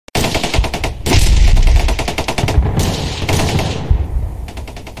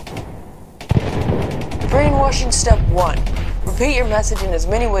Brainwashing Step 1. Repeat your message in as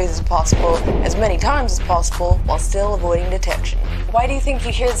many ways as possible, as many times as possible, while still avoiding detection. Why do you think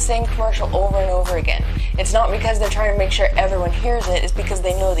you hear the same commercial over and over again? It's not because they're trying to make sure everyone hears it, it's because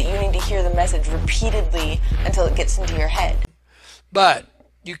they know that you need to hear the message repeatedly until it gets into your head. But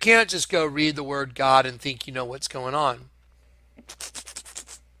you can't just go read the word God and think you know what's going on.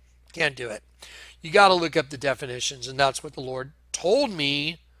 Can't do it. You got to look up the definitions, and that's what the Lord told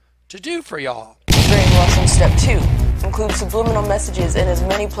me to do for y'all. Brainwashing Step 2. Include subliminal messages in as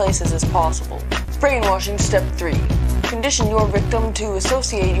many places as possible. Brainwashing Step 3. Condition your victim to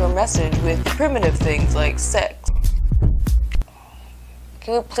associate your message with primitive things like sex.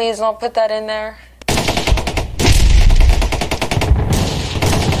 Can you please not put that in there?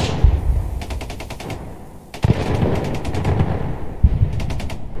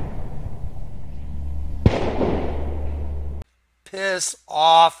 Piss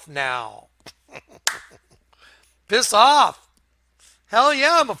off now. Piss off. Hell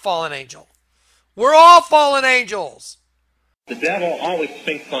yeah, I'm a fallen angel. We're all fallen angels. The devil always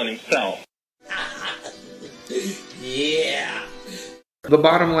thinks on himself. Yeah. The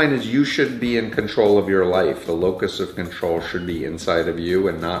bottom line is you should be in control of your life. The locus of control should be inside of you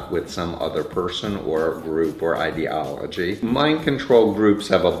and not with some other person or group or ideology. Mind control groups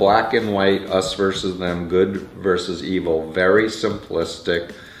have a black and white, us versus them, good versus evil, very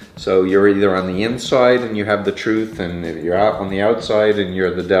simplistic. So you're either on the inside and you have the truth, and you're out on the outside and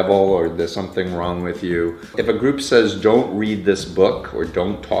you're the devil, or there's something wrong with you. If a group says don't read this book or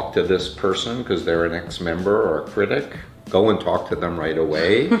don't talk to this person because they're an ex-member or a critic, go and talk to them right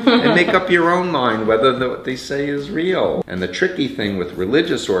away and make up your own mind whether what they say is real. And the tricky thing with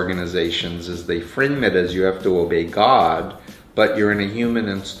religious organizations is they frame it as you have to obey God, but you're in a human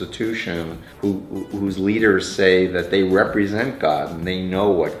institution whose leaders say that they represent God and they know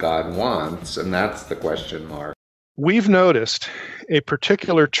what God wants, and that's the question mark. We've noticed a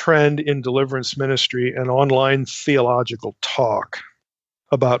particular trend in deliverance ministry and online theological talk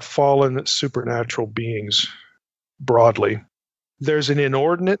about fallen supernatural beings broadly. There's an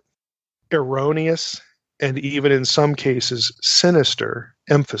inordinate, erroneous, and even in some cases sinister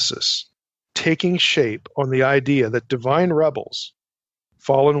emphasis taking shape on the idea that divine rebels,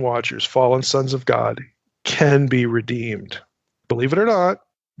 fallen watchers, fallen sons of God, can be redeemed. Believe it or not,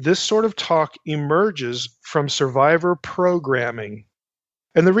 this sort of talk emerges from survivor programming.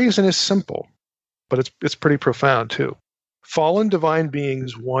 And the reason is simple, but it's pretty profound too. Fallen divine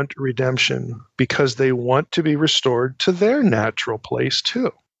beings want redemption because they want to be restored to their natural place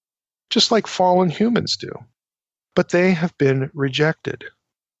too, just like fallen humans do. But they have been rejected.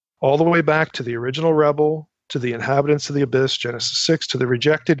 All the way back to the original rebel, to the inhabitants of the abyss, Genesis 6, to the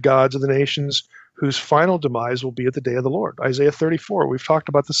rejected gods of the nations whose final demise will be at the day of the Lord. Isaiah 34, we've talked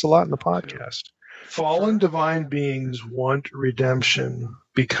about this a lot in the podcast. Fallen divine beings want redemption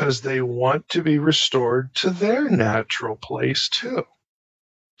because they want to be restored to their natural place too,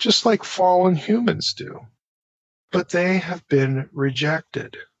 just like fallen humans do. But they have been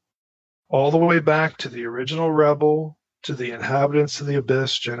rejected. All the way back to the original rebel, to the inhabitants of the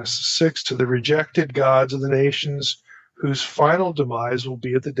abyss, Genesis 6, to the rejected gods of the nations whose final demise will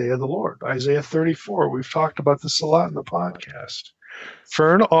be at the day of the Lord. Isaiah 34, we've talked about this a lot in the podcast.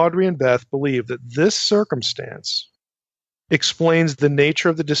 Fern, Audrey, and Beth believe that this circumstance explains the nature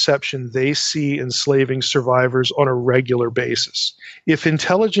of the deception they see enslaving survivors on a regular basis. If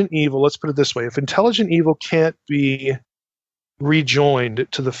intelligent evil, let's put it this way, if intelligent evil can't be rejoined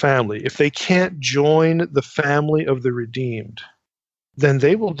to the family, if they can't join the family of the redeemed, then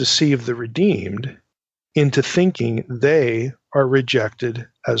they will deceive the redeemed into thinking they are rejected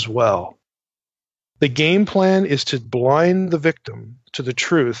as well. The game plan is to blind the victim to the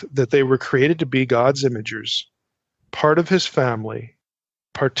truth that they were created to be God's imagers, part of his family,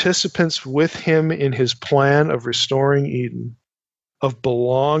 participants with him in his plan of restoring Eden, of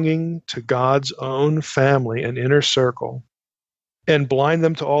belonging to God's own family and inner circle, and blind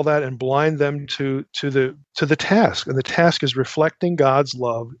them to all that and blind them to the task. And the task is reflecting God's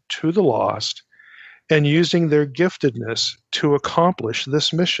love to the lost and using their giftedness to accomplish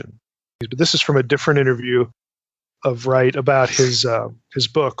this mission. But this is from a different interview of Wright about his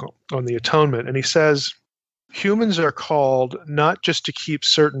book on the atonement. And he says, humans are called not just to keep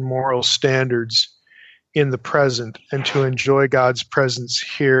certain moral standards in the present and to enjoy God's presence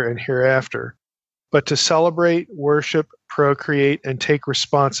here and hereafter, but to celebrate, worship, procreate, and take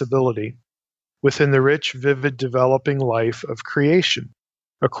responsibility within the rich, vivid, developing life of creation.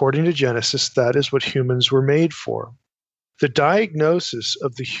 According to Genesis, that is what humans were made for. The diagnosis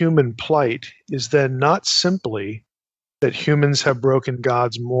of the human plight is then not simply that humans have broken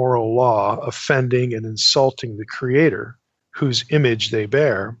God's moral law, offending and insulting the Creator, whose image they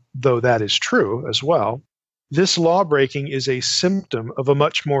bear, though that is true as well, this law-breaking is a symptom of a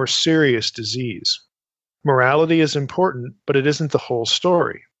much more serious disease. Morality is important, but it isn't the whole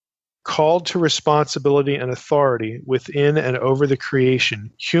story. Called to responsibility and authority within and over the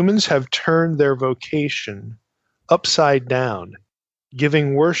creation, humans have turned their vocation upside down,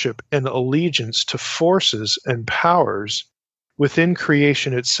 giving worship and allegiance to forces and powers within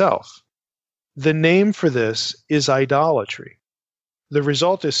creation itself. The name for this is idolatry. The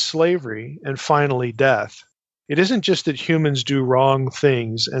result is slavery and finally death. It isn't just that humans do wrong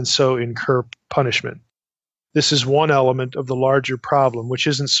things and so incur punishment. This is one element of the larger problem, which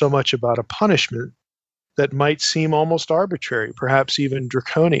isn't so much about a punishment that might seem almost arbitrary, perhaps even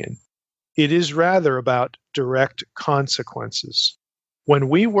draconian. It is rather about direct consequences. When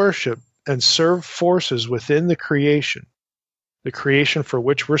we worship and serve forces within the creation for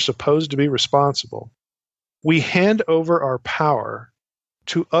which we're supposed to be responsible, we hand over our power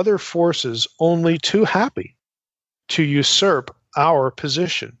to other forces only too happy to usurp our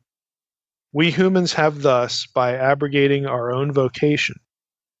position. We humans have thus, by abrogating our own vocation,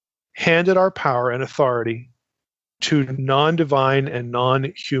 handed our power and authority to non-divine and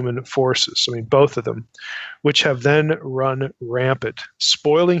non-human forces, both of them, which have then run rampant,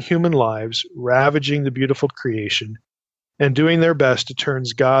 spoiling human lives, ravaging the beautiful creation, and doing their best to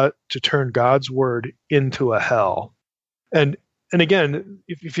turn God's word into a hell. And again,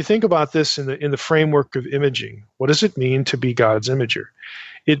 if you think about this in the framework of imaging, what does it mean to be God's imager?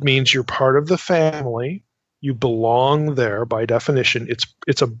 It means you're part of the family. You belong there by definition.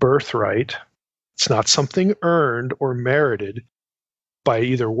 It's a birthright. It's not something earned or merited by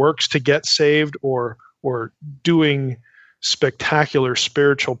either works to get saved or doing spectacular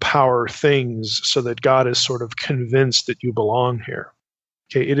spiritual power things so that God is sort of convinced that you belong here.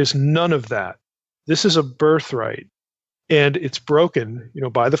 Okay, it is none of that. This is a birthright. And it's broken,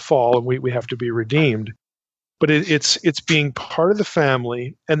 by the fall, and we have to be redeemed. But it's being part of the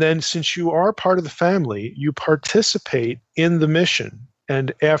family, and then since you are part of the family, you participate in the mission.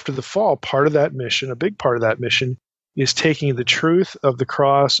 And after the fall, part of that mission, a big part of that mission, is taking the truth of the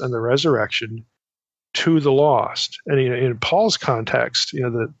cross and the resurrection to the lost. And in Paul's context,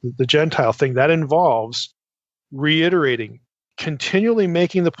 the Gentile thing, that involves reiterating, continually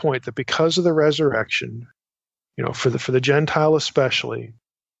making the point that because of the resurrection, for the Gentile especially,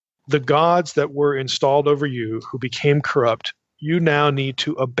 the gods that were installed over you who became corrupt, you now need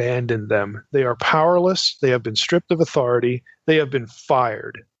to abandon them. They are powerless. They have been stripped of authority. They have been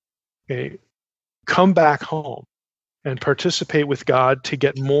fired. Okay? Come back home and participate with God to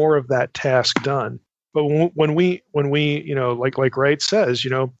get more of that task done. But when we like Wright says,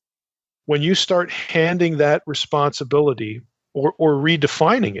 when you start handing that responsibility or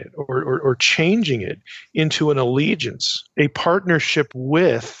redefining it or changing it into an allegiance, a partnership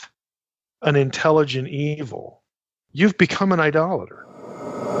with an intelligent evil, you've become an idolater.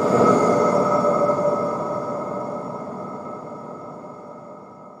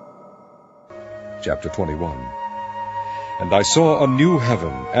 Chapter 21. And I saw a new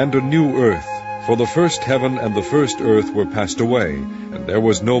heaven and a new earth, for the first heaven and the first earth were passed away, and there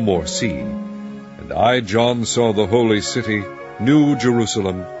was no more sea. And I, John, saw the holy city, New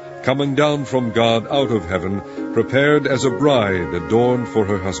Jerusalem, coming down from God out of heaven, prepared as a bride adorned for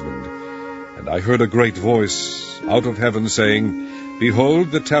her husband. And I heard a great voice out of heaven saying, Behold,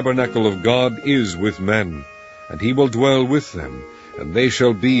 the tabernacle of God is with men, and he will dwell with them, and they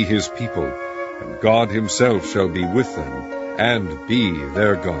shall be his people, and God himself shall be with them, and be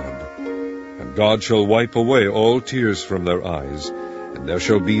their God. And God shall wipe away all tears from their eyes, and there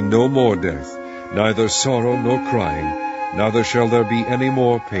shall be no more death, neither sorrow nor crying, neither shall there be any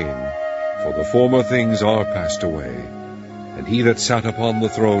more pain, for the former things are passed away. And he that sat upon the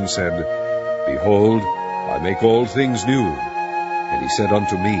throne said, Behold, I make all things new. And he said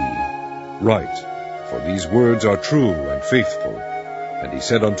unto me, Write, for these words are true and faithful. And he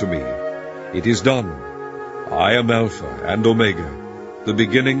said unto me, It is done. I am Alpha and Omega, the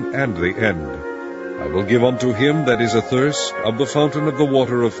beginning and the end. I will give unto him that is athirst of the fountain of the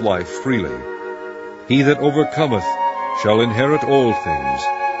water of life freely. He that overcometh shall inherit all things,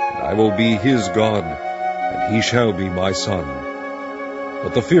 and I will be his God, and he shall be my son.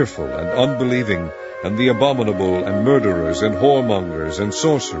 But the fearful and unbelieving, and the abominable, and murderers, and whoremongers, and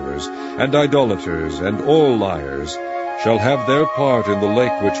sorcerers, and idolaters, and all liars, shall have their part in the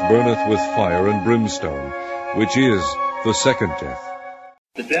lake which burneth with fire and brimstone, which is the second death.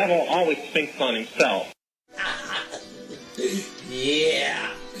 The devil always thinks on himself.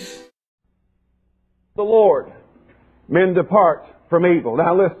 The Lord. men depart from evil.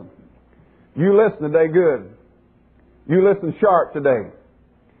 Now listen. You listen today good. You listen sharp today.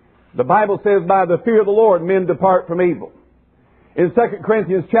 The Bible says, by the fear of the Lord, men depart from evil. In 2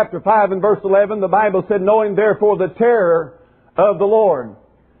 Corinthians chapter 5 and verse 11, the Bible said, knowing therefore the terror of the Lord,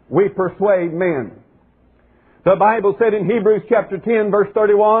 we persuade men. The Bible said in Hebrews chapter 10 verse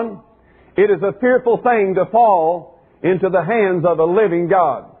 31, it is a fearful thing to fall into the hands of a living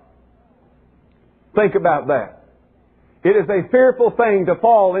God. Think about that. It is a fearful thing to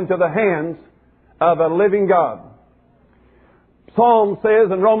fall into the hands of a living God. Psalm says,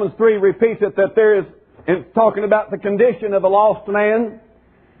 and Romans 3 repeats it, that there is, it's talking about the condition of a lost man,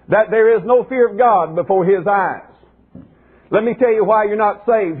 that there is no fear of God before His eyes. Let me tell you why you're not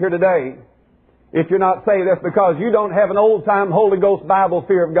saved here today. If you're not saved, that's because you don't have an old-time Holy Ghost Bible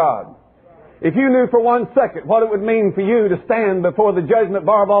fear of God. If you knew for 1 second what it would mean for you to stand before the judgment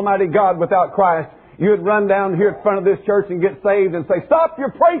bar of Almighty God without Christ, you would run down here in front of this church and get saved and say, stop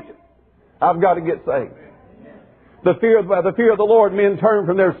your preaching. I've got to get saved. The fear of the Lord, men turn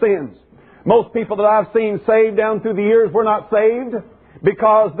from their sins. Most people that I've seen saved down through the years were not saved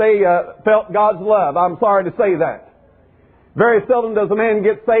because they felt God's love. I'm sorry to say that. Very seldom does a man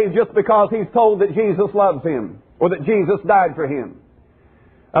get saved just because he's told that Jesus loves him or that Jesus died for him.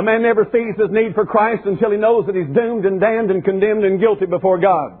 A man never sees his need for Christ until he knows that he's doomed and damned and condemned and guilty before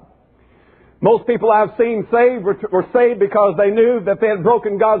God. Most people I've seen saved were saved because they knew that they had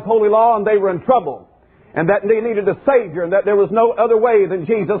broken God's holy law and they were in trouble, and that they needed a Savior, and that there was no other way than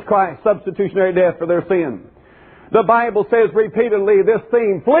Jesus Christ, substitutionary death for their sin. The Bible says repeatedly this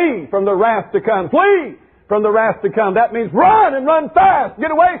theme, flee from the wrath to come. Flee from the wrath to come. That means run and run fast.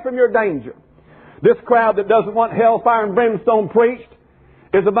 Get away from your danger. This crowd that doesn't want hellfire and brimstone preached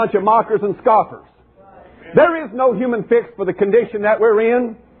is a bunch of mockers and scoffers. There is no human fix for the condition that we're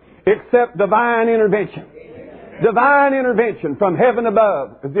in except divine intervention. Divine intervention from heaven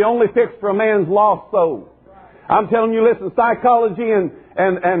above is the only fix for a man's lost soul. I'm telling you, listen, psychology and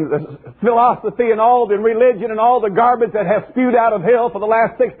philosophy and all the religion and all the garbage that has spewed out of hell for the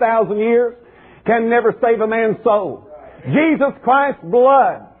last 6,000 years can never save a man's soul. Jesus Christ's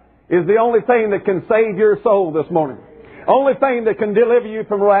blood is the only thing that can save your soul this morning. Only thing that can deliver you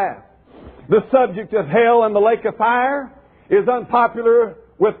from wrath. The subject of hell and the lake of fire is unpopular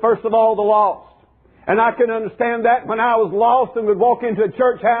with, first of all, the lost. And I can understand that. When I was lost and would walk into a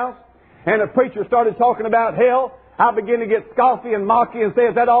church house and a preacher started talking about hell, I began to get scoffy and mocky and say,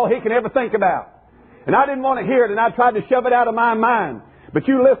 is that all he can ever think about? And I didn't want to hear it, and I tried to shove it out of my mind. But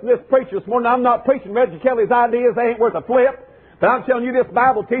you listen to this preacher this morning. I'm not preaching Reggie Kelly's ideas. They ain't worth a flip. But I'm telling you, this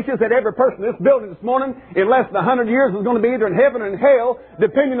Bible teaches that every person in this building this morning, in less than 100 years, is going to be either in heaven or in hell,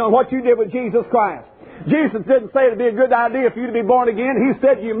 depending on what you did with Jesus Christ. Jesus didn't say it'd be a good idea for you to be born again. He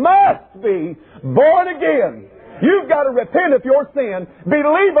said you must be born again. You've got to repent of your sin,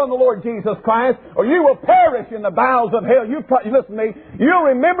 believe on the Lord Jesus Christ, or you will perish in the bowels of hell. Listen to me.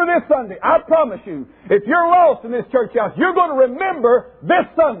 You'll remember this Sunday. I promise you, if you're lost in this church house, you're going to remember this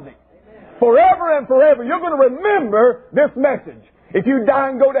Sunday. Forever and forever, you're going to remember this message. If you die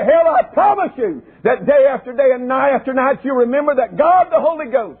and go to hell, I promise you that day after day and night after night, you remember that God the Holy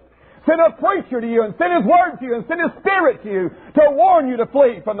Ghost sent a preacher to you and sent His Word to you and sent His Spirit to you to warn you to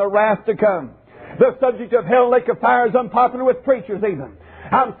flee from the wrath to come. The subject of hell, lake of fire is unpopular with preachers even.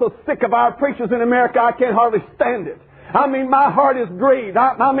 I'm so sick of our preachers in America, I can't hardly stand it. I mean, my heart is grieved.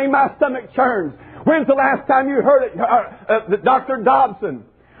 I mean, my stomach churns. When's the last time you heard it? Dr. Dobson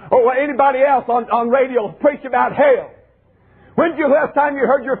or anybody else on radio preach about hell? When's the last time you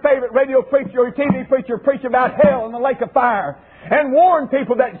heard your favorite radio preacher or TV preacher preach about hell and the lake of fire and warn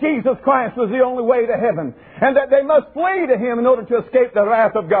people that Jesus Christ was the only way to heaven and that they must flee to Him in order to escape the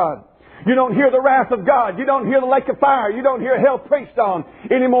wrath of God? You don't hear the wrath of God. You don't hear the lake of fire. You don't hear hell preached on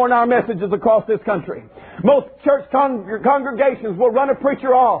anymore in our messages across this country. Most church congregations will run a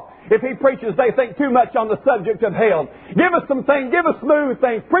preacher off if he preaches they think too much on the subject of hell. Give us some things. Give us smooth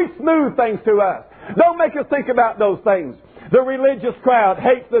things. Preach smooth things to us. Don't make us think about those things. The religious crowd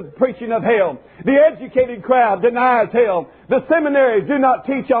hates the preaching of hell. The educated crowd denies hell. The seminaries do not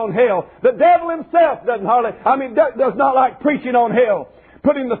teach on hell. The devil himself does not like preaching on hell.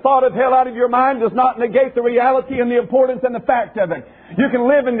 Putting the thought of hell out of your mind does not negate the reality and the importance and the fact of it. You can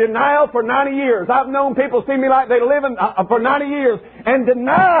live in denial for 90 years. I've known people see me like they live for 90 years and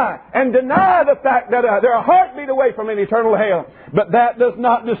deny the fact that they're a heartbeat away from an eternal hell. But that does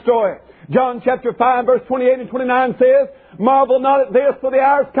not destroy it. John chapter 5 verse 28 and 29 says, marvel not at this, for the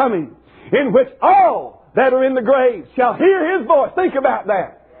hour is coming, in which all that are in the grave shall hear His voice. Think about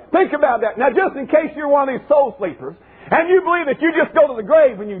that. Think about that. Now, just in case you're one of these soul sleepers, and you believe that you just go to the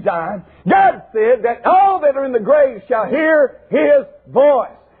grave when you die, God said that all that are in the grave shall hear His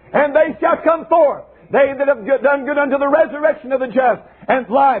voice, and they shall come forth. They that have done good unto the resurrection of the just and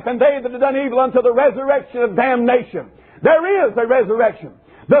life, and they that have done evil unto the resurrection of damnation. There is a resurrection.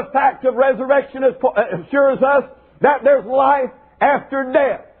 The fact of resurrection assures us that there's life after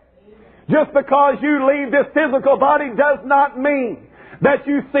death. Just because you leave this physical body does not mean that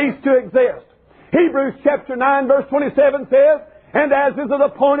you cease to exist. Hebrews chapter 9 verse 27 says, and as is it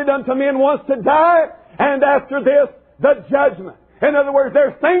appointed unto men once to die, and after this, the judgment. In other words,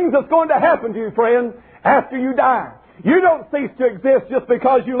 there's things that's going to happen to you, friend, after you die. You don't cease to exist just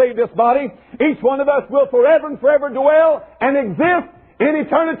because you leave this body. Each one of us will forever and forever dwell and exist in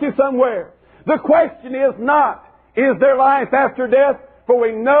eternity somewhere. The question is not, is there life after death? For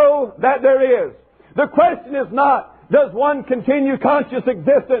we know that there is. The question is not, does one continue conscious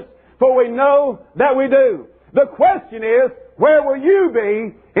existence? For we know that we do. The question is, where will you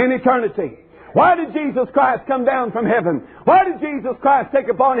be in eternity? Why did Jesus Christ come down from heaven? Why did Jesus Christ take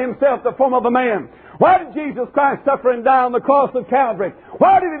upon Himself the form of a man? Why did Jesus Christ suffer and die on the cross of Calvary?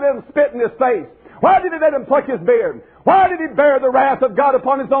 Why did He let Him spit in His face? Why did He let Him pluck His beard? Why did He bear the wrath of God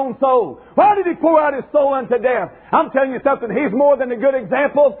upon His own soul? Why did He pour out His soul unto death? I'm telling you something, He's more than a good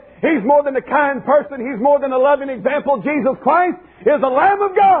example. He's more than a kind person. He's more than a loving example. Jesus Christ is the Lamb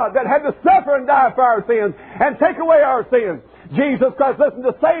of God that had to suffer and die for our sins and take away our sins. Jesus Christ, listen,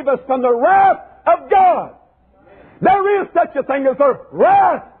 to save us from the wrath of God. There is such a thing as the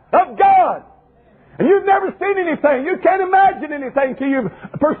wrath of God. And you've never seen anything. You can't imagine anything till you've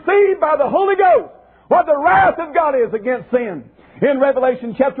perceived by the Holy Ghost what the wrath of God is against sin. In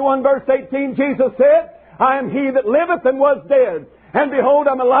Revelation chapter 1 verse 18, Jesus said, I am He that liveth and was dead. And behold,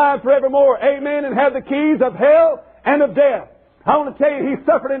 I'm alive forevermore. Amen. And have the keys of hell and of death. I want to tell you, He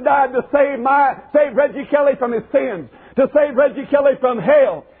suffered and died to save Reggie Kelly from his sins. To save Reggie Kelly from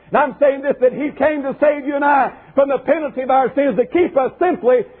hell. And I'm saying this, that He came to save you and I from the penalty of our sins, to keep us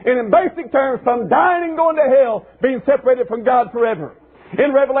simply, in basic terms, from dying and going to hell, being separated from God forever.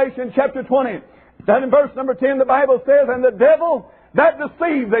 In Revelation chapter 20, then in verse number 10, the Bible says, and the devil that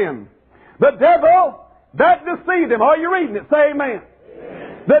deceived them. The devil that deceived them. Are you reading it? Say amen.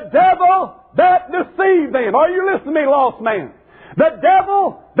 Amen. The devil that deceived them. Are you listening to me, lost man? The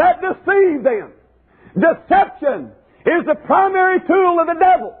devil that deceived them. Deception is the primary tool of the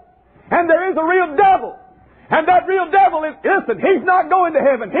devil. And there is a real devil. And that real devil is, listen, he's not going to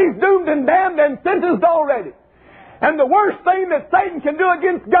heaven. He's doomed and damned and sentenced already. And the worst thing that Satan can do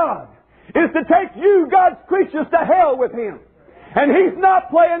against God is to take you, God's creatures, to hell with him. And he's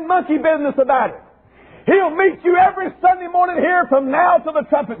not playing monkey business about it. He'll meet you every Sunday morning here from now till the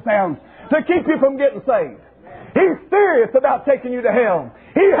trumpet sounds to keep you from getting saved. He's serious about taking you to hell.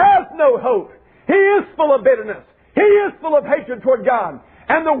 He has no hope. He is full of bitterness. He is full of hatred toward God.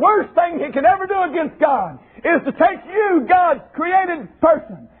 And the worst thing he can ever do against God is to take you, God's created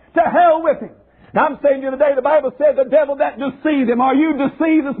person, to hell with him. Now I'm saying to you today, the Bible said the devil that deceived him. Are you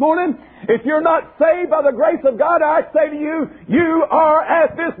deceived this morning? If you're not saved by the grace of God, I say to you, you are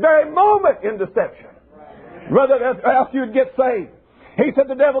at this very moment in deception. Rather else you'd get saved. He said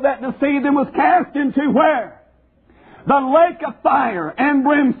the devil that deceived him was cast into where? The lake of fire and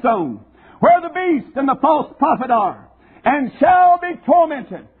brimstone, where the beast and the false prophet are, and shall be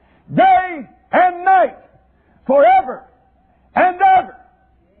tormented day and night forever and ever.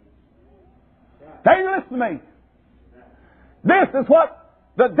 Now you listen to me. This is what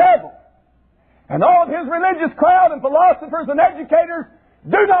the devil and all of his religious crowd and philosophers and educators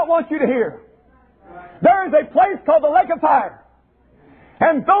do not want you to hear. There is a place called the lake of fire.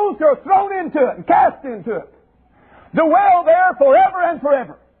 And those who are thrown into it and cast into it dwell there forever and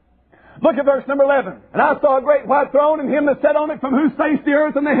forever. Look at verse number 11. And I saw a great white throne, and him that sat on it, from whose face the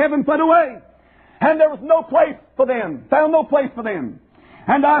earth and the heaven fled away. And there was no place for them. Found no place for them.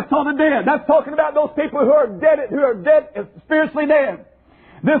 And I saw the dead. That's talking about those people who are dead, spiritually dead.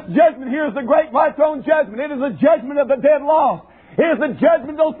 This judgment here is the great white throne judgment. It is the judgment of the dead lost. It is the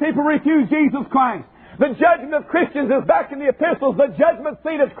judgment of those people who refuse Jesus Christ. The judgment of Christians is back in the epistles, the judgment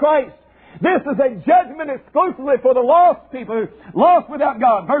seat of Christ. This is a judgment exclusively for the lost people, lost without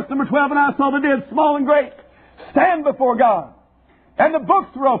God. Verse number 12, and I saw the dead, small and great, stand before God. And the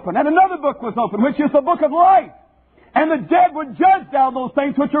books were open, and another book was open, which is the book of life. And the dead were judged out of those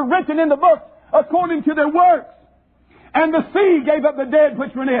things which are written in the books according to their works. And the sea gave up the dead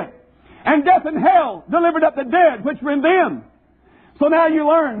which were in it. And death and hell delivered up the dead which were in them. So now you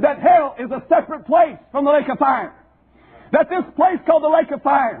learn that hell is a separate place from the lake of fire. That this place called the lake of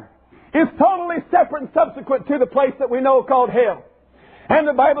fire is totally separate and subsequent to the place that we know called hell. And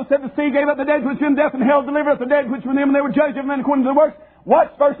the Bible said the sea gave up the dead which were in death, and hell delivered up the dead which were in them, and they were judged of men according to their works.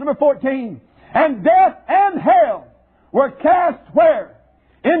 Watch verse number 14. And death and hell were cast where?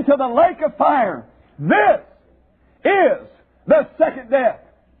 Into the lake of fire. This is the second death.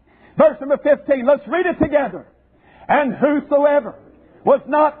 Verse number 15. Let's read it together. And whosoever was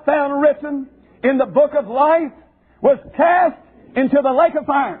not found written in the book of life was cast into the lake of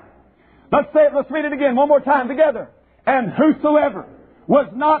fire. Let's say it. Let's read it again one more time together. And whosoever was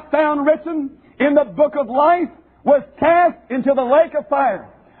not found written in the book of life was cast into the lake of fire.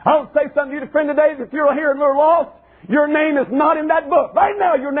 I'll say something to you, friend, today. If you're here and you're lost, your name is not in that book. Right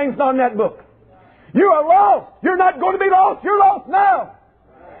now, your name's not in that book. You are lost. You're not going to be lost. You're lost now.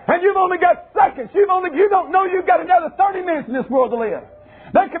 And you've only got seconds. You don't know you've got another 30 minutes in this world to live.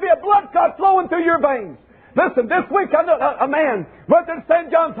 There could be a blood clot flowing through your veins. Listen, this week I know a man went to St.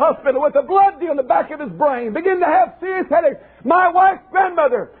 John's Hospital with a blood deal in the back of his brain, began to have serious headaches. My wife's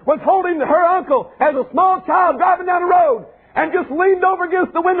grandmother was holding her uncle as a small child driving down the road and just leaned over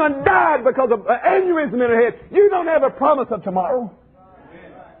against the window and died because of an aneurysm in her head. You don't have a promise of tomorrow.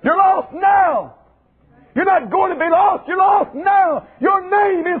 You're lost now. You're not going to be lost. You're lost now. Your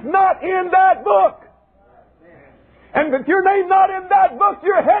name is not in that book. And if your name's not in that book,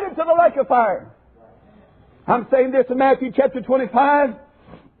 you're headed to the lake of fire. I'm saying this in Matthew chapter 25.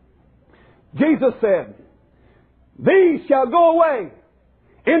 Jesus said, these shall go away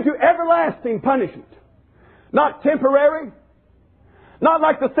into everlasting punishment. Not temporary. Not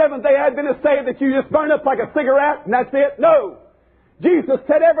like the Seventh-day Adventists say that you just burn up like a cigarette and that's it. No. Jesus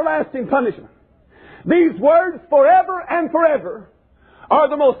said everlasting punishment. These words, forever and forever, are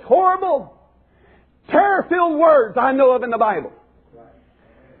the most horrible, terror-filled words I know of in the Bible.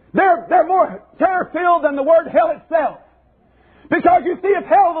 They're more terror-filled than the word hell itself. Because you see, if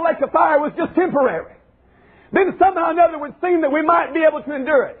hell, the lake of fire, was just temporary, then somehow or another it would seem that we might be able to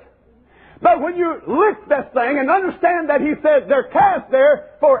endure it. But when you lift this thing and understand that He says they're cast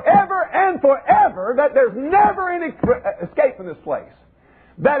there forever and forever, that there's never any escape from this place,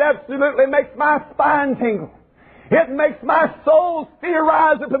 that absolutely makes my spine tingle. It makes my soul fear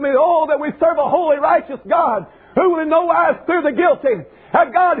rise up in me. Oh, that we serve a holy, righteous God who will in no wise clear the guilty. A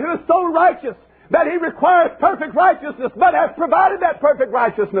God who is so righteous that He requires perfect righteousness, but has provided that perfect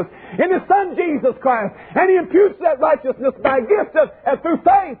righteousness in His Son Jesus Christ. And He imputes that righteousness by gift through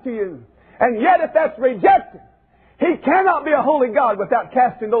faith to you. And yet if that's rejected, He cannot be a holy God without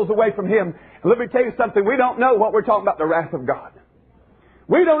casting those away from Him. And let me tell you something. We don't know what we're talking about, the wrath of God.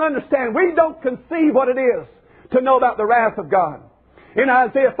 We don't understand. We don't conceive what it is to know about the wrath of God. In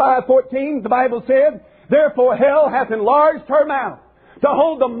Isaiah 5:14, the Bible said, therefore hell hath enlarged her mouth to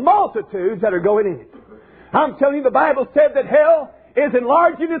hold the multitudes that are going in it. I'm telling you, the Bible said that hell is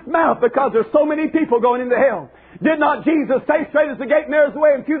enlarging its mouth because there's so many people going into hell. Did not Jesus say, straight is the gate and narrow is the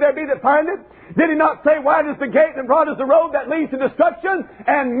way, and few there be that find it? Did He not say, wide is the gate and broad is the road that leads to destruction,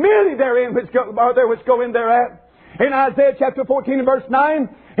 and many therein which go in thereat? In Isaiah chapter 14 and verse 9,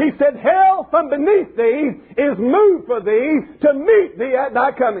 He said, hell from beneath thee is moved for thee to meet thee at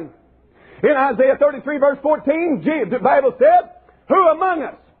thy coming. In Isaiah 33 verse 14, the Bible said, who among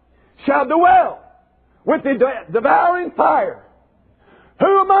us shall dwell with the devouring fire?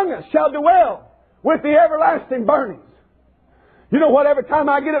 Who among us shall dwell with the everlasting burnings? You know what, every time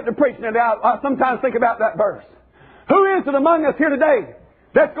I get up to preaching it out, I sometimes think about that verse. Who is it among us here today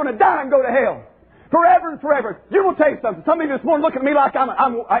that's going to die and go to hell? Forever and forever. You will tell you something. Some of you this morning look at me like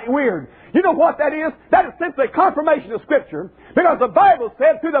I'm weird. You know what that is? That is simply a confirmation of Scripture. Because the Bible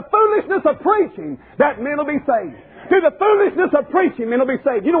said, through the foolishness of preaching, that men will be saved. Through the foolishness of preaching, men will be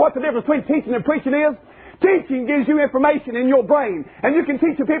saved. You know what the difference between teaching and preaching is? Teaching gives you information in your brain, and you can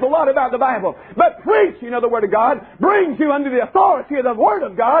teach the people a lot about the Bible. But preaching of the Word of God brings you under the authority of the Word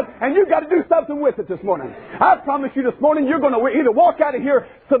of God, and you've got to do something with it this morning. I promise you this morning, you're going to either walk out of here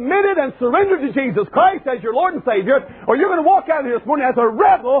submitted and surrendered to Jesus Christ as your Lord and Savior, or you're going to walk out of here this morning as a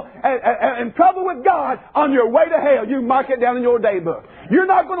rebel and in trouble with God on your way to hell. You mark it down in your day book. You're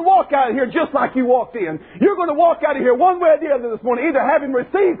not going to walk out of here just like you walked in. You're going to walk out of here one way or the other this morning, either having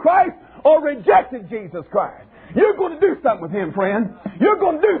received Christ or rejected Jesus Christ. You're going to do something with Him, friend. You're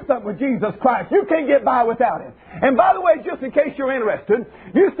going to do something with Jesus Christ. You can't get by without Him. And by the way, just in case you're interested,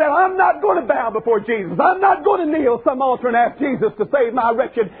 you say, I'm not going to bow before Jesus. I'm not going to kneel some altar and ask Jesus to save my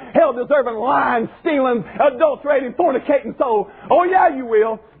wretched, hell-deserving, lying, stealing, adulterating, fornicating soul. Oh, yeah, you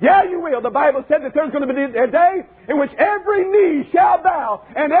will. Yeah, you will. The Bible said that there's going to be a day in which every knee shall bow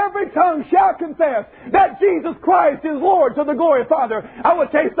and every tongue shall confess that Jesus Christ is Lord to the glory of Father. I will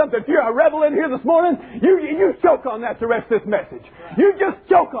tell you something. If you're a rebel in here this morning, you choke on that the rest of this message. You just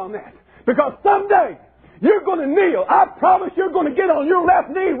choke on that. Because someday You're going to kneel. I promise you're going to get on your left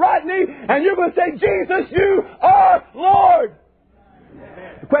knee, right knee, and you're going to say, Jesus, you are Lord.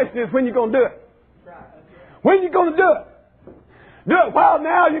 The question is, when are you going to do it? When are you going to do it? Do it while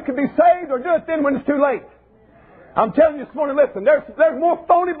now you can be saved, or do it then when it's too late. I'm telling you this morning, listen, there's more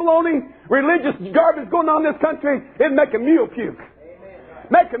phony, baloney, religious garbage going on in this country. It'd make a mule puke.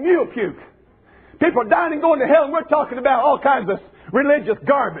 Make a mule puke. People are dying and going to hell, and we're talking about all kinds of religious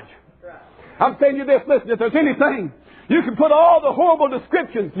garbage. I'm saying you this, listen, if there's anything, you can put all the horrible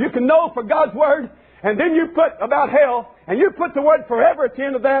descriptions you can know for God's Word, and then you put about hell, and you put the word forever at the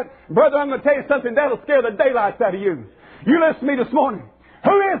end of that. Brother, I'm going to tell you something that'll scare the daylights out of you. You listen to me this morning.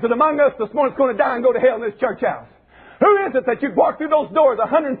 Who is it among us this morning that's going to die and go to hell in this church house? Who is it that you've walked through those doors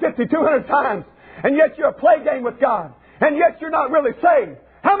 150, 200 times, and yet you're a play game with God, and yet you're not really saved?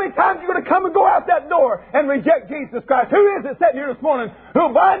 How many times are you going to come and go out that door and reject Jesus Christ? Who is it sitting here this morning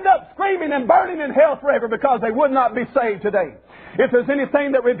who'll wind up screaming and burning in hell forever because they would not be saved today? If there's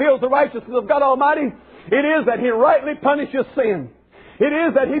anything that reveals the righteousness of God Almighty, it is that He rightly punishes sin. It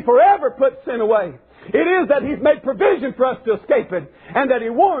is that He forever puts sin away. It is that He's made provision for us to escape it, and that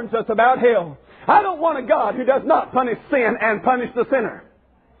He warns us about hell. I don't want a God who does not punish sin and punish the sinner.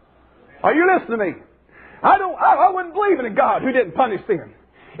 Are you listening to me? I wouldn't believe in a God who didn't punish sin.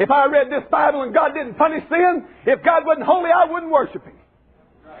 If I read this Bible and God didn't punish sin, if God wasn't holy, I wouldn't worship Him.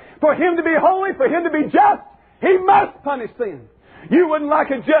 For Him to be holy, for Him to be just, He must punish sin. You wouldn't like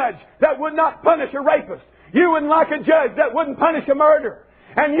a judge that would not punish a rapist. You wouldn't like a judge that wouldn't punish a murderer.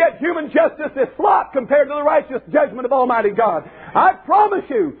 And yet human justice is slop compared to the righteous judgment of Almighty God. I promise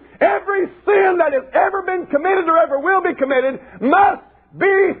you, every sin that has ever been committed or ever will be committed must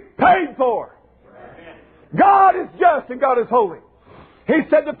be paid for. God is just and God is holy. He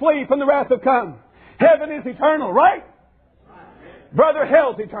said to flee from the wrath to come. Heaven is eternal, right? Brother,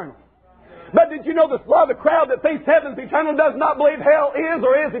 hell's eternal. But did you know that a lot of the crowd that thinks heaven's eternal does not believe hell is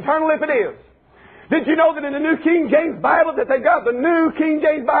or is eternal if it is? Did you know that in the New King James Bible that they got, the New King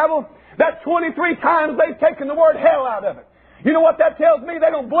James Bible, that 23 times they've taken the word hell out of it? You know what that tells me? They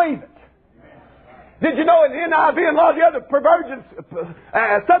don't believe it. Did you know in the NIV and a lot of the other perversions,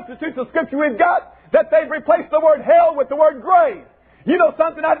 substitutes of Scripture we've got, that they've replaced the word hell with the word grave? You know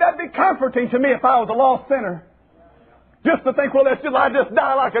something? That'd be comforting to me if I was a lost sinner. Just to think, well, I just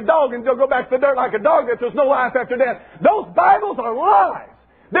die like a dog and go back to the dirt like a dog, that there's no life after death. Those Bibles are lies.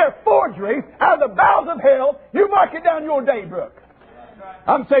 They're forgeries out of the bowels of hell. You mark it down your daybook.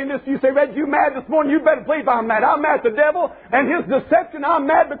 I'm saying this, you say, Red, you mad this morning? You better believe I'm mad. I'm mad at the devil and his deception. I'm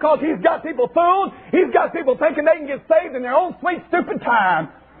mad because he's got people fooled. He's got people thinking they can get saved in their own sweet, stupid time.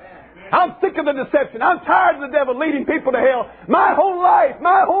 I'm sick of the deception. I'm tired of the devil leading people to hell. My whole life,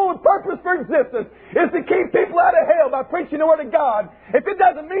 my whole purpose for existence is to keep people out of hell by preaching the Word of God. If it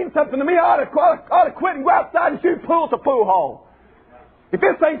doesn't mean something to me, I ought to quit and go outside and shoot pool at the pool hall. If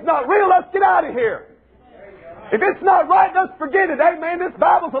this thing's not real, let's get out of here. If it's not right, let's forget it. Amen. This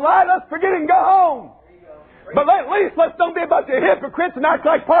Bible's a lie. Let's forget it and go home. But at least let's don't be a bunch of hypocrites and act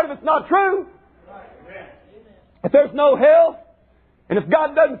like part of it's not true. If there's no hell, and if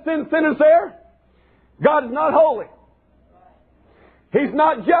God doesn't send sinners there, God is not holy. He's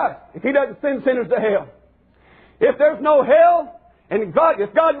not just if He doesn't send sinners to hell. If there's no hell, and if God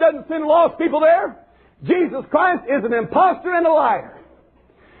doesn't send lost people there, Jesus Christ is an imposter and a liar.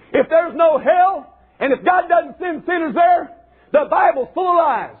 If there's no hell, and if God doesn't send sinners there, the Bible's full of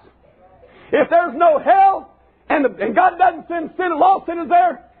lies. If there's no hell, and God doesn't send lost sinners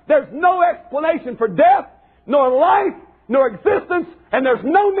there, there's no explanation for death, nor life, nor existence, and there's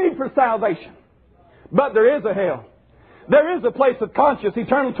no need for salvation. But there is a hell. There is a place of conscious,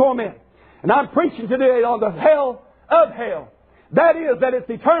 eternal torment. And I'm preaching today on the hell of hell. That is that it's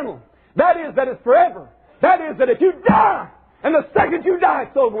eternal. That is that it's forever. That is that if you die, and the second you die,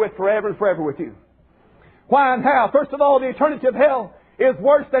 it's over with forever and forever with you. Why and how? First of all, the eternity of hell is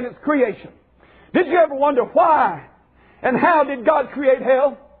worse than its creation. Did you ever wonder why and how did God create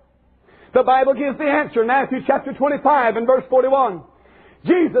hell? The Bible gives the answer in Matthew chapter 25 and verse 41.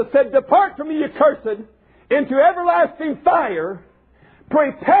 Jesus said, "Depart from me, you cursed, into everlasting fire,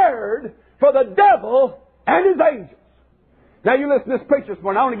 prepared for the devil and his angels." Now you listen to this preacher this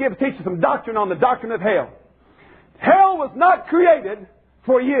morning. I want to teach you some doctrine on the doctrine of hell. Hell was not created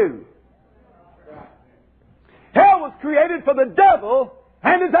for you. Hell was created for the devil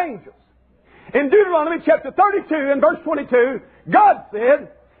and his angels. In Deuteronomy chapter 32 and verse 22, God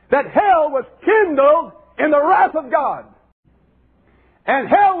said that hell was kindled in the wrath of God. And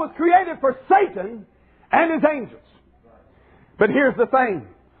hell was created for Satan and his angels. But here's the thing.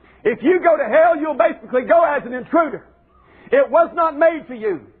 If you go to hell, you'll basically go as an intruder. It was not made for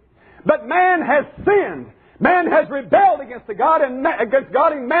you. But man has sinned. Man has rebelled against God, and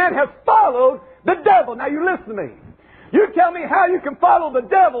man has followed the devil. Now you listen to me. You tell me how you can follow the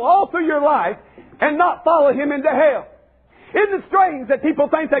devil all through your life and not follow him into hell. Isn't it strange that people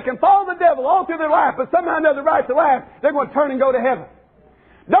think they can follow the devil all through their life, but somehow or another right to life, they're going to turn and go to heaven?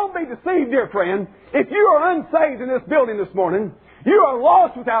 Don't be deceived, dear friend. If you are unsaved in this building this morning, you are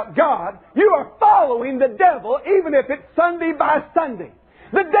lost without God. You are following the devil, even if it's Sunday by Sunday.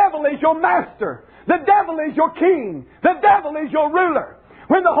 The devil is your master. The devil is your king. The devil is your ruler.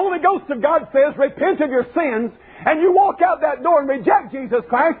 When the Holy Ghost of God says, repent of your sins, and you walk out that door and reject Jesus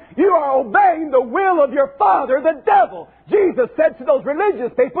Christ, you are obeying the will of your father, the devil. Jesus said to those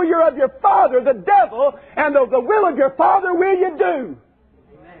religious people, you're of your father, the devil, and of the will of your father will you do.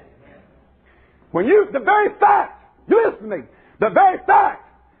 When the very fact, listen to me, the very fact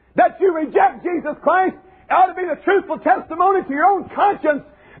that you reject Jesus Christ ought to be the truthful testimony to your own conscience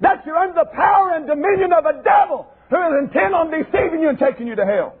that you're under the power and dominion of a devil who is intent on deceiving you and taking you to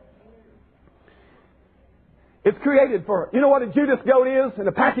hell. It's created for, you know what a Judas goat is in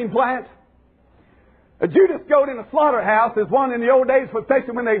a packing plant? A Judas goat in a slaughterhouse is one in the old days,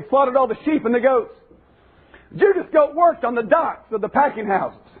 especially when they slaughtered all the sheep and the goats. Judas goat worked on the docks of the packing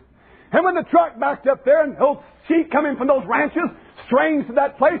houses. And when the truck backed up there and those sheep coming from those ranches, strings to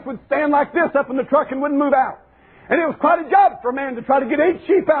that place would stand like this up in the truck and wouldn't move out. And it was quite a job for a man to try to get 8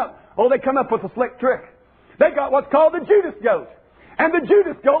 sheep out. Oh, they come up with a slick trick. They got what's called the Judas goat. And the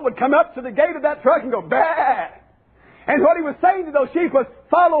Judas goat would come up to the gate of that truck and go, bah! And what he was saying to those sheep was,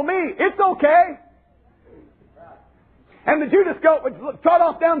 follow me, it's okay. And the Judas goat would trot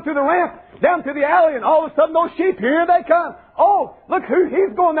off down through the ramp, down through the alley, and all of a sudden those sheep, here they come. Oh, look,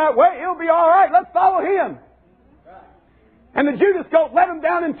 he's going that way, he'll be all right, let's follow him. And the Judas goat led him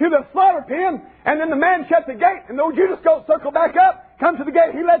down into the slaughter pen, and then the man shut the gate, and the old Judas goat circled back up, come to the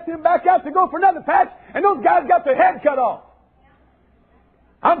gate, he lets him back out to go for another patch, and those guys got their head cut off.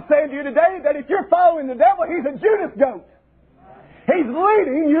 I'm saying to you today that if you're following the devil, he's a Judas goat. He's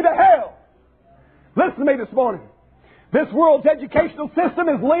leading you to hell. Listen to me this morning. This world's educational system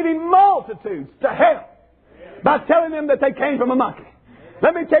is leading multitudes to hell by telling them that they came from a monkey.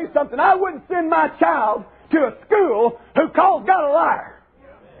 Let me tell you something. I wouldn't send my child to a school who calls God a liar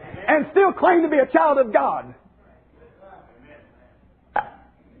and still claim to be a child of God.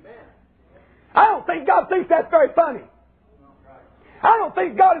 I don't think God thinks that's very funny. I don't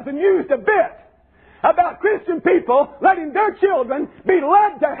think God is amused a bit about Christian people letting their children be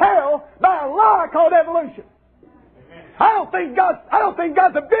led to hell by a lie called evolution. I don't think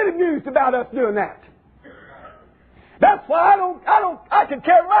God's a bit amused about us doing that. That's why I could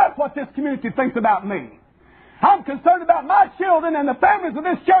care less what this community thinks about me. I'm concerned about my children and the families of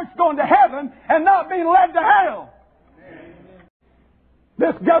this church going to heaven and not being led to hell.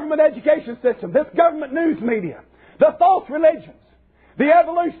 This government education system, this government news media, the false religions, the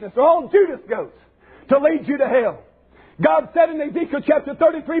evolutionists are all Judas goats to lead you to hell. God said in Ezekiel chapter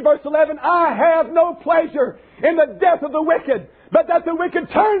 33 verse 11, I have no pleasure in the death of the wicked, but that the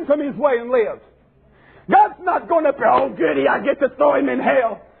wicked turn from his way and live. God's not going up there, oh goody, I get to throw him in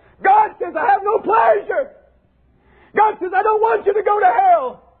hell. God says, I have no pleasure. God says, I don't want you to go to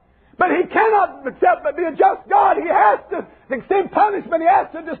hell. But He cannot accept but be a just God. He has to extend punishment. He has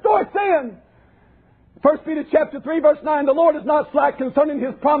to destroy sin. 1 Peter chapter 3 verse 9, the Lord is not slack concerning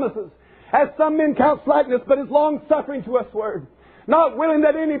His promises, as some men count slackness, but is long-suffering to usward, not willing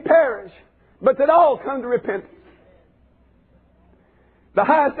that any perish, but that all come to repentance. The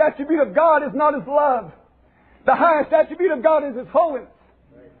highest attribute of God is not His love. The highest attribute of God is His holiness.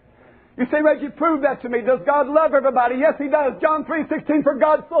 You say, Reggie, prove that to me. Does God love everybody? Yes, He does. John 3:16, for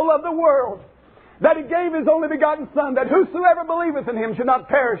God so loved the world that He gave His only begotten Son, that whosoever believeth in Him should not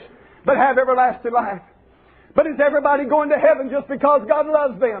perish, but have everlasting life. But is everybody going to heaven just because God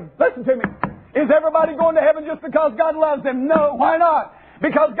loves them? Listen to me. Is everybody going to heaven just because God loves them? No. Why not?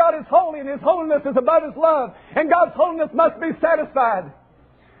 Because God is holy and His holiness is above His love. And God's holiness must be satisfied.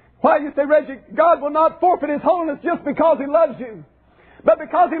 Why, you say, Reggie, God will not forfeit His holiness just because He loves you. But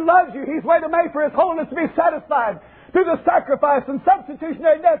because He loves you, He's waited made for His holiness to be satisfied through the sacrifice and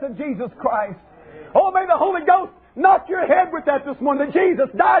substitutionary death of Jesus Christ. Oh, may the Holy Ghost knock your head with that this morning, that Jesus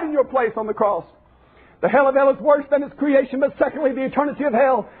died in your place on the cross. The hell of hell is worse than its creation, but secondly, the eternity of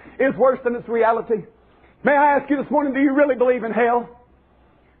hell is worse than its reality. May I ask you this morning, do you really believe in hell?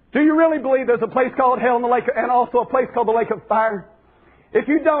 Do you really believe there's a place called hell in the lake, and also a place called the lake of fire? If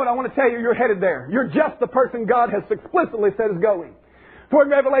you don't, I want to tell you, you're headed there. You're just the person God has explicitly said is going. For in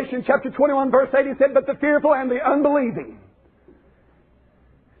Revelation chapter 21 verse 8 He said, but the fearful and the unbelieving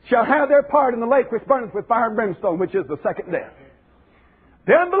shall have their part in the lake which burneth with fire and brimstone, which is the second death.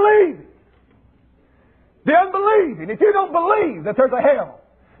 The unbelieving. The unbelieving. If you don't believe that there's a hell,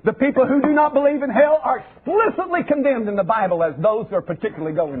 the people who do not believe in hell are explicitly condemned in the Bible as those who are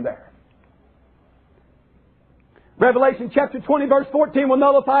particularly going there. Revelation chapter 20 verse 14 will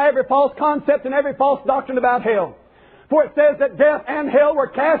nullify every false concept and every false doctrine about hell. For it says that death and hell were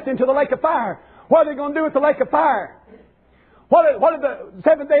cast into the lake of fire. What are they going to do with the lake of fire? What are the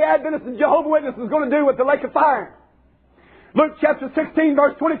Seventh-day Adventists and Jehovah's Witnesses going to do with the lake of fire? Luke chapter 16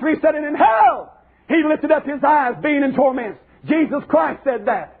 verse 23 said, and in hell he lifted up his eyes, being in torments. Jesus Christ said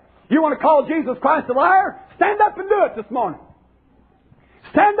that. You want to call Jesus Christ a liar? Stand up and do it this morning.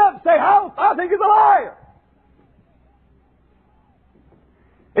 Stand up and say, I think he's a liar.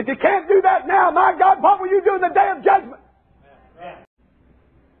 If you can't do that now, my God, what will you do in the day of judgment?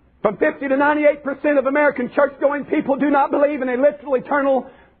 From 50 to 98% of American church-going people do not believe in a literal eternal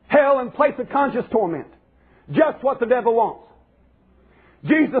hell and place of conscious torment. Just what the devil wants.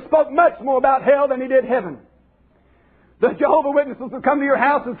 Jesus spoke much more about hell than he did heaven. The Jehovah's Witnesses will come to your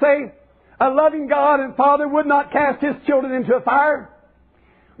house and say, a loving God and Father would not cast His children into a fire.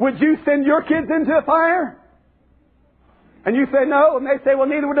 Would you send your kids into a fire? And you say no, and they say, well,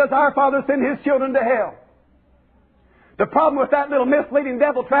 neither does our Father send His children to hell. The problem with that little misleading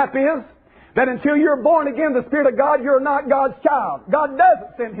devil trap is that until you're born again, the Spirit of God, you're not God's child. God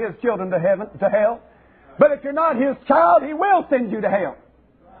doesn't send His children to hell. But if you're not His child, He will send you to hell.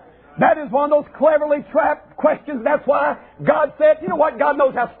 That is one of those cleverly trapped questions. That's why God said, you know what? God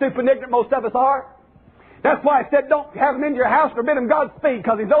knows how stupid and ignorant most of us are. That's why He said, don't have them into your house or bid them Godspeed,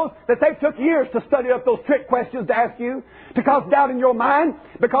 because He knows that they took years to study up those trick questions to ask you, to cause doubt in your mind.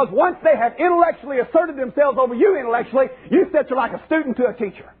 Because once they have intellectually asserted themselves over you intellectually, you sit there like a student to a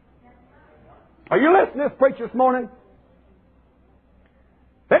teacher. Are you listening to this preacher this morning?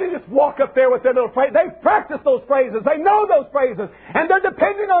 They didn't just walk up there with their little phrase. They practice those phrases. They know those phrases. And they're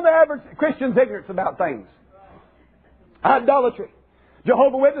depending on the average Christian's ignorance about things. Idolatry.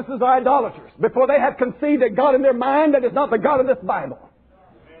 Jehovah's Witnesses are idolaters. Before they have conceived a God in their mind that is not the God of this Bible.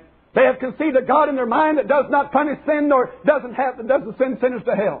 They have conceived a God in their mind that does not punish sin nor doesn't send sinners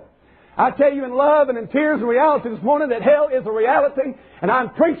to hell. I tell you in love and in tears and reality this morning that hell is a reality. And I'm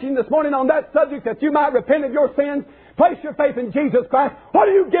preaching this morning on that subject that you might repent of your sins. Place your faith in Jesus Christ. What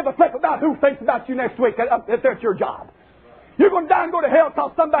do you give a flip about who thinks about you next week if that's your job? You're going to die and go to hell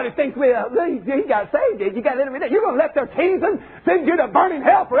because somebody thinks, well, he got saved. You got it. You're going to let their teasing send you to burning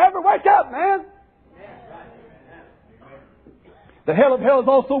hell forever. Wake up, man. The hell of hell is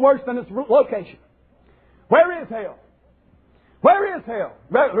also worse than its location. Where is hell? Where is hell?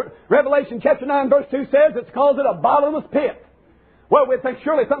 Revelation chapter 9 verse 2 says it calls it a bottomless pit. Well, we think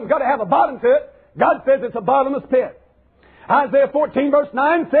surely something's got to have a bottom to it. God says it's a bottomless pit. Isaiah 14 verse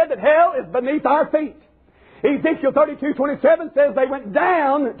 9 said that hell is beneath our feet. Ezekiel 32:27 says they went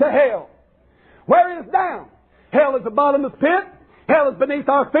down to hell. Where is down? Hell is a bottomless pit. Hell is beneath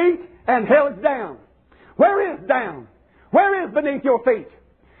our feet. And hell is down. Where is down? Where is beneath your feet?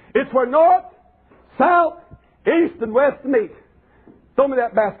 It's where north, south, east, and west meet. Throw me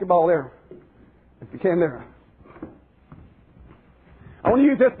that basketball there. If you can there. I want to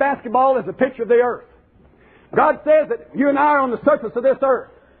use this basketball as a picture of the earth. God says that you and I are on the surface of this earth.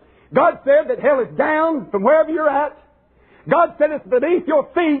 God said that hell is down from wherever you're at. God said it's beneath your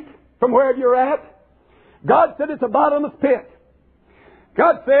feet from wherever you're at. God said it's a bottomless pit.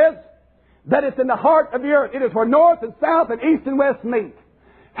 God says that it's in the heart of the earth. It is where north and south and east and west meet.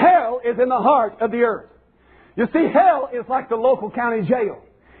 Hell is in the heart of the earth. You see, hell is like the local county jail.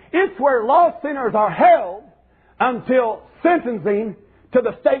 It's where lost sinners are held until sentencing to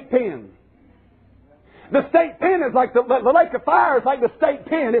the state pen. The state pen is like the lake of fire is like the state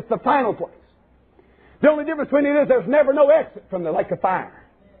pen. It's the final place. The only difference between it is there's never no exit from the lake of fire.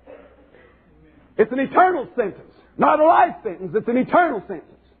 It's an eternal sentence, not a life sentence. It's an eternal sentence.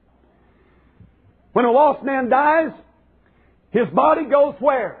 When a lost man dies, his body goes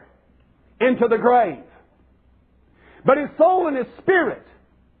where? Into the grave. But his soul and his spirit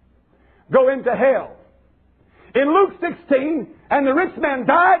go into hell. In Luke 16, and the rich man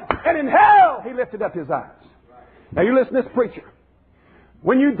died, and in hell he lifted up his eyes. Now you listen to this preacher.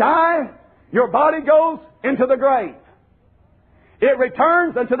 When you die, your body goes into the grave. It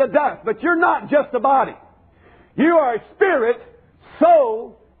returns unto the dust. But you're not just a body. You are a spirit,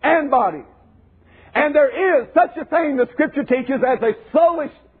 soul, and body. And there is such a thing the Scripture teaches as a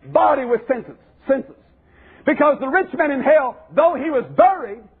soulish body with senses. Because the rich man in hell, though he was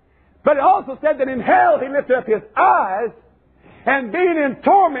buried, but it also said that in hell he lifted up his eyes, and being in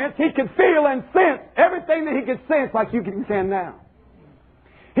torment, he could feel and sense everything that he could sense like you can now.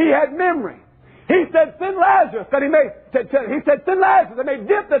 He had memory. He said, send Lazarus, that he said, send Lazarus, that may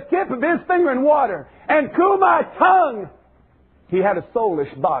dip the tip of his finger in water and cool my tongue. He had a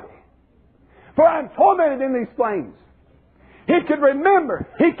soulish body. For I'm tormented in these flames. He could remember.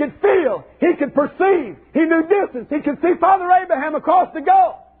 He could feel. He could perceive. He knew distance. He could see Father Abraham across the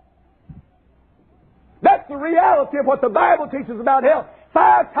gulf. That's the reality of what the Bible teaches about hell.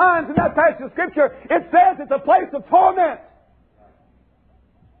 5 times in that passage of Scripture, it says it's a place of torment.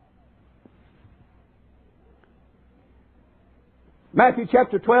 Matthew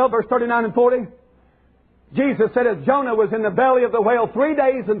chapter 12, verse 39 and 40. Jesus said, as Jonah was in the belly of the whale 3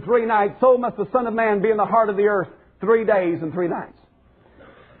 days and 3 nights, so must the Son of Man be in the heart of the earth 3 days and 3 nights.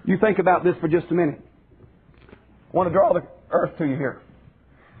 You think about this for just a minute. I want to draw the earth to you here.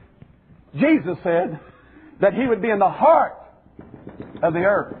 Jesus said that He would be in the heart of the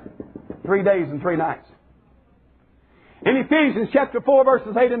earth 3 days and 3 nights. In Ephesians chapter 4,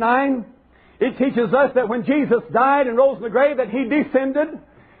 verses 8 and 9, it teaches us that when Jesus died and rose from the grave, that He descended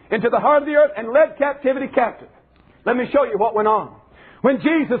into the heart of the earth and led captivity captive. Let me show you what went on. When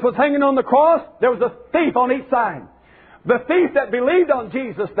Jesus was hanging on the cross, there was a thief on each side. The thief that believed on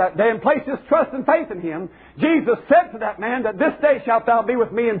Jesus that day and placed his trust and faith in Him, Jesus said to that man that this day shalt thou be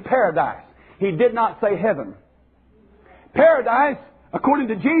with me in paradise. He did not say heaven. Paradise, according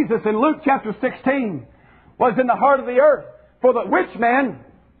to Jesus in Luke chapter 16, was in the heart of the earth. For the rich man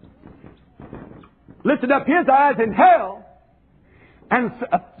lifted up his eyes in hell and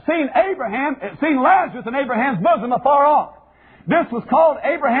seen Lazarus in Abraham's bosom afar off. This was called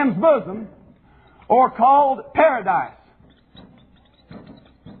Abraham's bosom, or called paradise.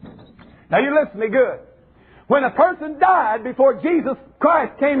 Now you listen to me good. When a person died before Jesus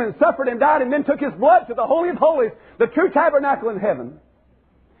Christ came and suffered and died and then took His blood to the Holy of Holies, the true tabernacle in heaven,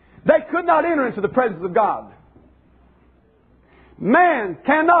 they could not enter into the presence of God. Man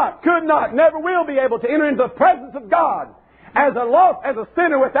cannot, could not, never will be able to enter into the presence of God as a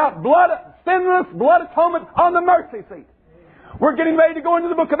sinner without sinless blood atonement on the mercy seat. We're getting ready to go into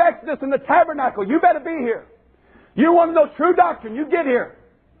the book of Exodus in the tabernacle. You better be here. You want to know true doctrine, you get here.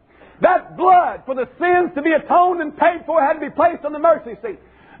 That blood for the sins to be atoned and paid for had to be placed on the mercy seat.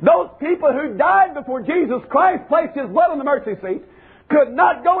 Those people who died before Jesus Christ placed His blood on the mercy seat could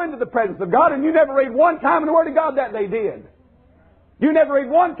not go into the presence of God, and you never read one time in the Word of God that they did. You never read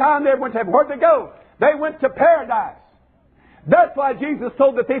one time they ever went to heaven. Where'd they go? They went to paradise. That's why Jesus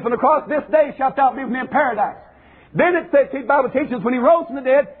told the thief on the cross, this day shalt thou be with me in paradise. Then it says, the Bible teaches, when He rose from the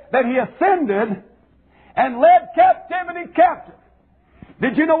dead, that He ascended and led captivity captive.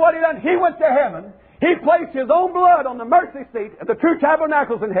 Did you know what He done? He went to heaven. He placed His own blood on the mercy seat at the true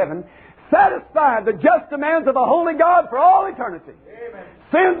tabernacles in heaven, satisfied the just demands of a holy God for all eternity. Amen.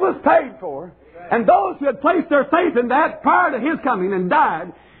 Sins was paid for. And those who had placed their faith in that prior to His coming and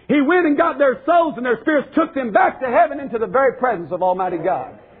died, He went and got their souls and their spirits, took them back to heaven into the very presence of Almighty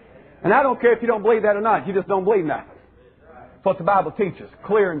God. And I don't care if you don't believe that or not. You just don't believe nothing. That's what the Bible teaches.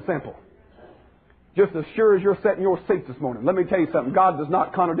 Clear and simple. Just as sure as you're sitting in your seats this morning. Let me tell you something. God does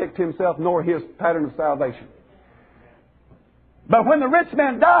not contradict Himself nor His pattern of salvation. But when the rich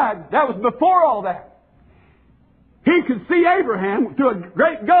man died, that was before all that. He could see Abraham through a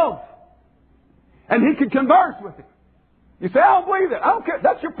great gulf. And he could converse with him. You say, I don't believe that. I don't care.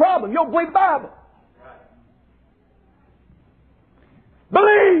 That's your problem. You don't believe the Bible.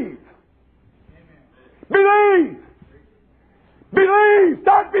 Believe. Believe. Believe.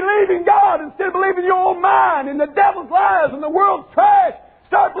 Start believing God instead of believing your own mind and the devil's lies and the world's trash.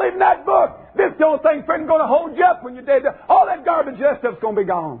 Start believing that book. This the only thing friend going to hold you up when you're dead. All that garbage, that stuff's going to be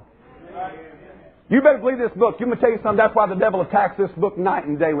gone. You better believe this book. Let me tell you something. That's why the devil attacks this book night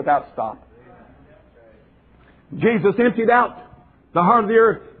and day without stop. Jesus emptied out the heart of the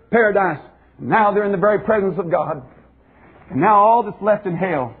earth, paradise. Now they're in the very presence of God. And now all that's left in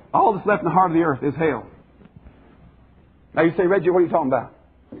hell, all that's left in the heart of the earth is hell. Now you say, Reggie, what are you talking about?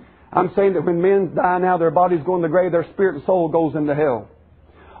 I'm saying that when men die now, their bodies go in the grave, their spirit and soul goes into hell.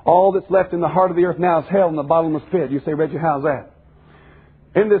 All that's left in the heart of the earth now is hell in the bottomless pit. You say, Reggie, how's that?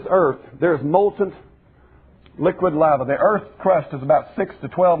 In this earth, there's molten liquid lava. The earth's crust is about 6 to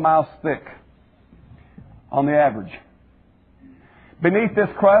 12 miles thick on the average. Beneath this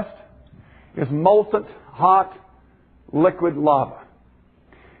crust is molten, hot, liquid lava.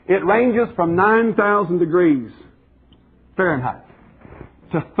 It ranges from 9,000 degrees Fahrenheit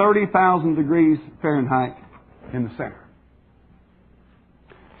to 30,000 degrees Fahrenheit in the center.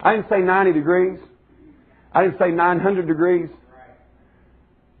 I didn't say 90 degrees. I didn't say 900 degrees.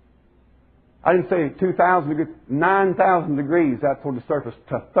 I didn't say 2,000 degrees. 9,000 degrees out toward the surface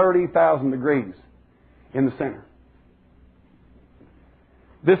to 30,000 degrees in the center.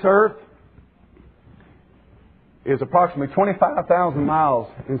 This earth is approximately 25,000 miles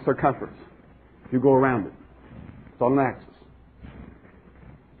in circumference. If you go around it. It's on an axis.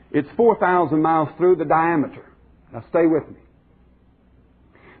 It's 4,000 miles through the diameter. Now stay with me.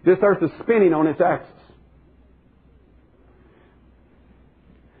 This earth is spinning on its axis.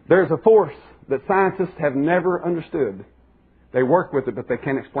 There's a force that scientists have never understood. They work with it, but they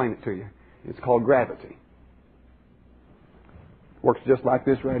can't explain it to you. It's called gravity. Works just like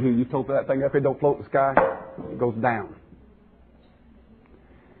this right here. You told that thing up here, don't float in the sky. It goes down.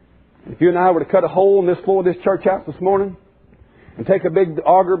 If you and I were to cut a hole in this floor of this church house this morning and take a big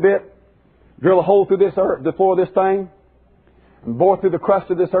auger bit, drill a hole through this earth, the floor of this thing, and bore through the crust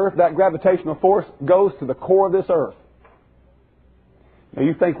of this earth, that gravitational force goes to the core of this earth. Now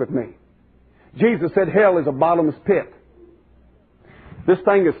you think with me. Jesus said hell is a bottomless pit. This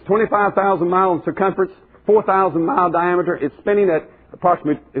thing is 25,000 miles in circumference, 4,000 mile diameter. It's spinning at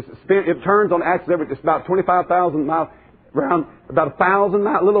approximately, it turns on axis every, it's about 25,000 miles, around about 1,000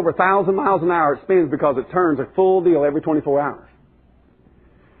 miles, a little over 1,000 miles an hour it spins because it turns a full deal every 24 hours.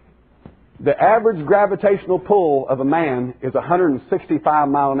 The average gravitational pull of a man is 165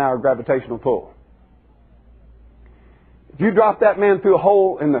 mile an hour gravitational pull. If you drop that man through a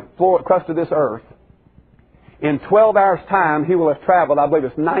hole in the floor crust of this earth, in 12 hours' time, he will have traveled, I believe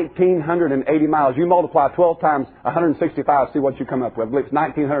it's 1,980 miles. You multiply 12 times 165, see what you come up with. I believe it's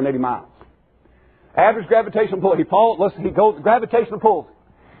 1,980 miles. Average gravitational pull. He goes gravitational pulls.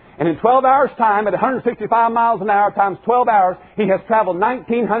 And in 12 hours' time, at 165 miles an hour times 12 hours, he has traveled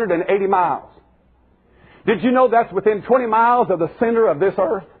 1,980 miles. Did you know that's within 20 miles of the center of this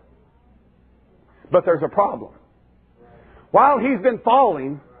earth? But there's a problem. While he's been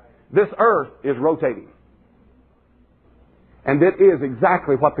falling, this earth is rotating. And it is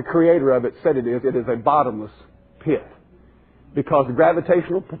exactly what the creator of it said it is. It is a bottomless pit. Because the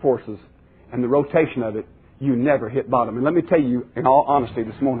gravitational forces and the rotation of it, you never hit bottom. And let me tell you, in all honesty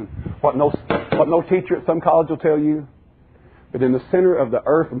this morning, what no teacher at some college will tell you, but in the center of the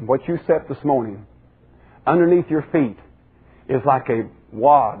earth and what you set this morning, underneath your feet is like a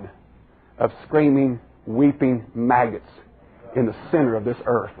wad of screaming, weeping maggots in the center of this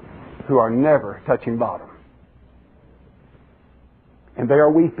earth who are never touching bottom. And they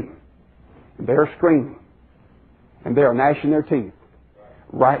are weeping. And they are screaming. And they are gnashing their teeth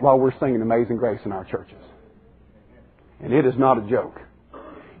right while we're singing Amazing Grace in our churches. And it is not a joke.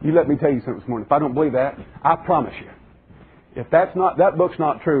 You let me tell you something this morning. If I don't believe that, I promise you, if that book's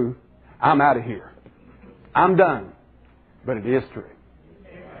not true, I'm out of here. I'm done. But it is true.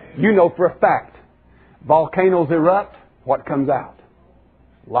 You know for a fact, volcanoes erupt, what comes out?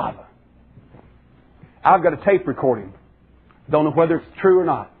 Lava. I've got a tape recording. Don't know whether it's true or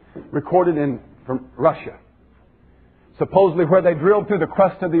not. Recorded from Russia. Supposedly where they drilled through the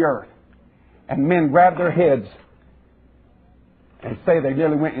crust of the earth. And men grabbed their heads and say they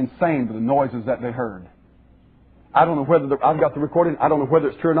nearly went insane with the noises that they heard. I don't know whether I've got the recording. I don't know whether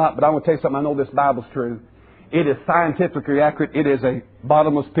it's true or not, but I'm going to tell you something. I know this Bible's true. It is scientifically accurate. It is a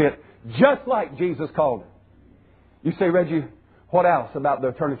bottomless pit, just like Jesus called it. You say, Reggie, what else about the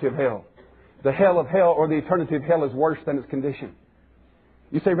eternity of hell? The hell of hell or the eternity of hell is worse than its condition.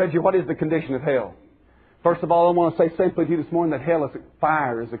 You say, Reggie, what is the condition of hell? First of all, I want to say simply to you this morning that hell is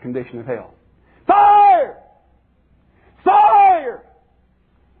fire is the condition of hell. Fire! Fire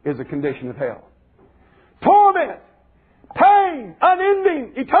is a condition of hell. Torment, pain,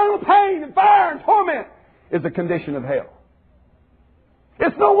 unending, eternal pain and fire and torment is a condition of hell.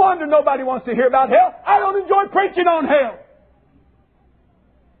 It's no wonder nobody wants to hear about hell. I don't enjoy preaching on hell.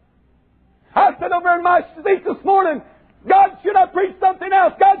 I said over in my seat this morning, God, should I preach something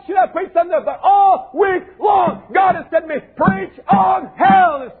else? God, should I preach something else? But all week long, God has said to me, preach on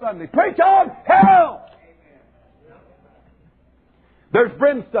hell this Sunday. Preach on hell. There's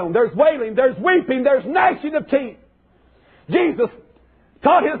brimstone, there's wailing, there's weeping, there's gnashing of teeth. Jesus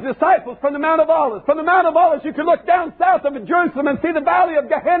taught His disciples from the Mount of Olives. From the Mount of Olives, you can look down south of Jerusalem and see the valley of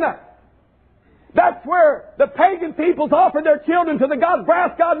Gehenna. That's where the pagan peoples offered their children to the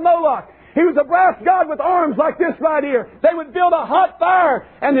brass god Moloch. He was a brass god with arms like this right here. They would build a hot fire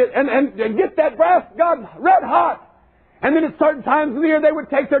and get that brass god red hot. And then at certain times of the year, they would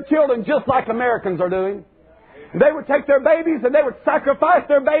take their children just like Americans are doing. They would take their babies and they would sacrifice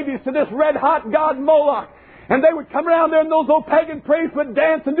their babies to this red hot god Moloch. And they would come around there and those old pagan priests would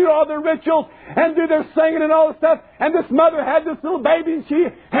dance and do all their rituals and do their singing and all this stuff. And this mother had this little baby and she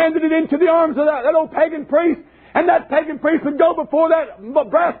handed it into the arms of that old pagan priest. And that pagan priest would go before that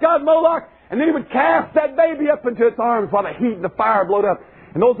brass god Moloch and then he would cast that baby up into its arms while the heat and the fire blowed up.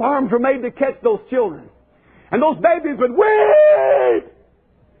 And those arms were made to catch those children. And those babies would weep.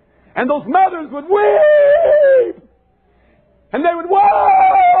 And those mothers would weep. And they would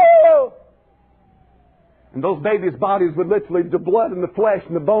whoa! And those babies' bodies would literally, the blood and the flesh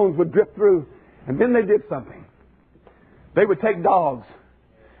and the bones would drip through. And then they did something. They would take dogs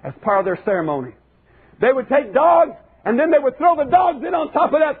as part of their ceremony. They would take dogs, and then they would throw the dogs in on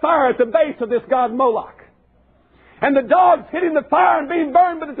top of that fire at the base of this god Moloch. And the dogs hitting the fire and being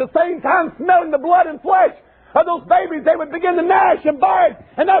burned, but at the same time smelling the blood and flesh of those babies, they would begin to gnash and bark.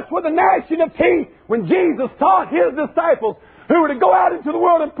 And that's where the gnashing of teeth, when Jesus taught His disciples who were to go out into the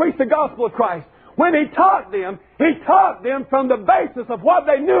world and preach the gospel of Christ. When He taught them from the basis of what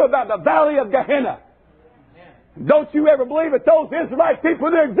they knew about the valley of Gehenna. Don't you ever believe it? Those Israelite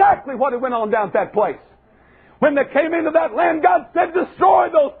people knew exactly what went on down at that place. When they came into that land, God said, destroy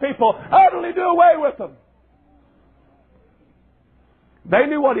those people. Utterly do away with them. They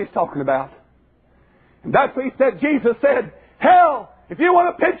knew what He's talking about. And that's what He said. Jesus said, hell, if you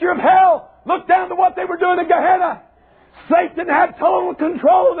want a picture of hell, look down to what they were doing in Gehenna. Satan had total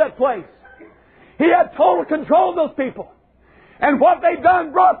control of that place. He had total control of those people. And what they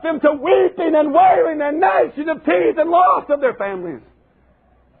done brought them to weeping and wailing and gnashing of teeth and loss of their families.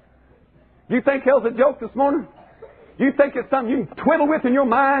 You think hell's a joke this morning? You think it's something you can twiddle with in your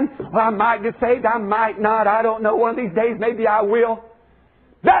mind? Well, I might get saved, I might not, I don't know. One of these days maybe I will.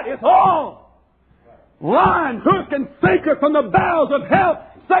 That is all line, hook, and sinker from the bowels of hell.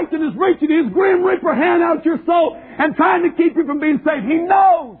 Satan is reaching his grim reaper hand out your soul and trying to keep you from being saved. He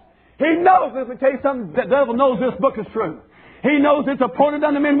knows. He knows. Let me tell you something. The devil knows this book is true. He knows it's appointed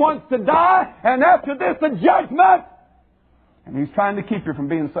unto men once to die, and after this the judgment. And he's trying to keep you from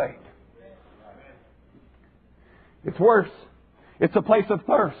being saved. It's worse. It's a place of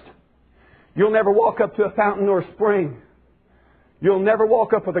thirst. You'll never walk up to a fountain or a spring. You'll never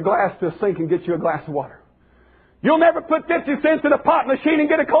walk up with a glass to a sink and get you a glass of water. You'll never put 50 cents in a pot machine and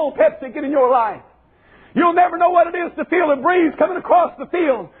get a cold Pepsi in your life. You'll never know what it is to feel a breeze coming across the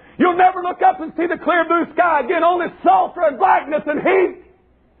field. You'll never look up and see the clear blue sky again, only sulfur and blackness and heat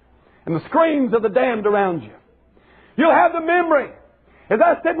and the screams of the damned around you. You'll have the memory. As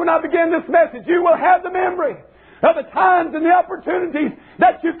I said when I began this message, you will have the memory of the times and the opportunities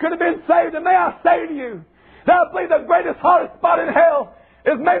that you could have been saved. And may I say to you, that I believe the greatest hottest spot in hell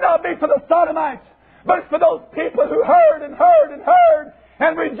may not be for the sodomites, but it's for those people who heard and heard and heard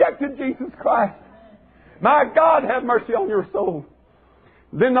and rejected Jesus Christ. My God, have mercy on your soul.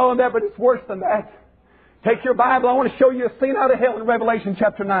 Then not only that, but it's worse than that. Take your Bible. I want to show you a scene out of hell in Revelation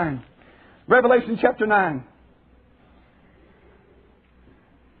chapter 9. Revelation chapter 9.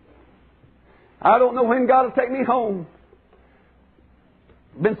 I don't know when God will take me home.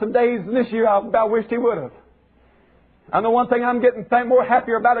 Been some days in this year I wished He would have. I know one thing, I'm getting more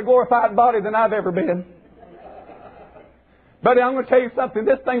happier about a glorified body than I've ever been. Buddy, I'm going to tell you something.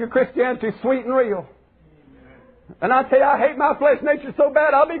 This thing of Christianity is sweet and real. And I tell you, I hate my flesh nature so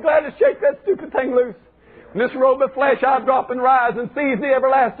bad, I'll be glad to shake that stupid thing loose. In this robe of flesh I drop and rise and seize the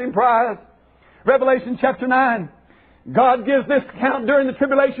everlasting prize. Revelation chapter 9. God gives this account during the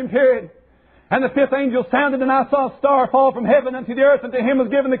tribulation period. And the fifth angel sounded, and I saw a star fall from heaven unto the earth, and to him was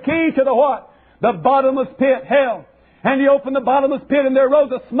given the key to the what? The bottomless pit, hell. And he opened the bottomless pit, and there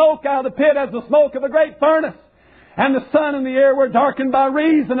rose a smoke out of the pit as the smoke of a great furnace. And the sun and the air were darkened by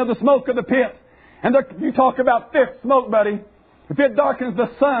reason of the smoke of the pit. And there, you talk about thick smoke, buddy. If it darkens the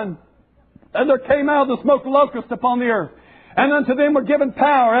sun, and there came out the smoke of locusts upon the earth. And unto them were given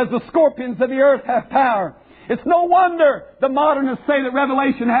power, as the scorpions of the earth have power. It's no wonder the modernists say that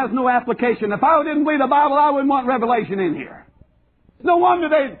Revelation has no application. If I didn't believe the Bible, I wouldn't want Revelation in here. It's no wonder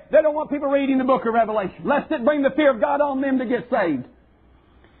they don't want people reading the book of Revelation, lest it bring the fear of God on them to get saved.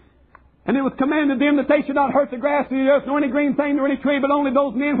 And it was commanded them that they should not hurt the grass of the earth, nor any green thing, nor any tree, but only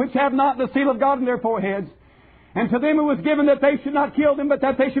those men which have not the seal of God in their foreheads. And to them it was given that they should not kill them, but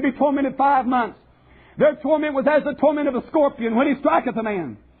that they should be tormented 5 months. Their torment was as the torment of a scorpion when he striketh a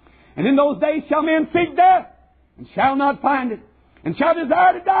man. And in those days shall men seek death, and shall not find it, and shall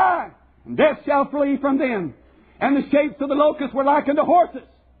desire to die, and death shall flee from them. And the shapes of the locusts were like unto horses,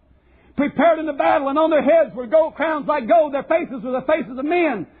 prepared in the battle, and on their heads were gold crowns like gold. Their faces were the faces of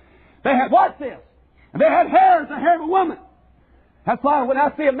men. They had, watch this, they had hair as the hair of a woman. That's why when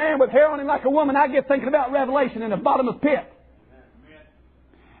I see a man with hair on him like a woman, I get thinking about Revelation in the bottomless pit.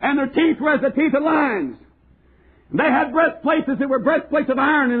 And their teeth were as the teeth of lions. They had breastplates that were breastplates of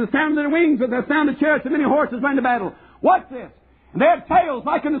iron, and the sound of their wings was the sound of chariots, and many horses ran to battle. Watch this. And they had tails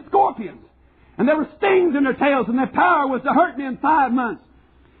like unto scorpions. And there were stings in their tails, and their power was to hurt men 5 months.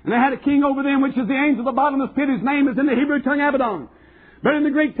 And they had a king over them, which is the angel of the bottomless pit, whose name is in the Hebrew tongue Abaddon. But in the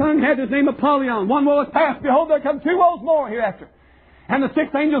Greek tongue had his name Apollyon. One woe is past. Behold, there come 2 woes more hereafter. And the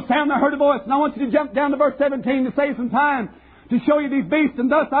sixth angel sounded, I heard a voice. And I want you to jump down to verse 17 to save some time to show you these beasts. And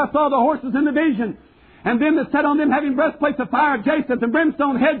thus I saw the horses in the vision. And them that sat on them having breastplates of fire, jacinth and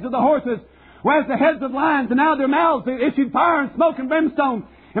brimstone heads of the horses, whereas the heads of lions, and out of their mouths issued fire and smoke and brimstone.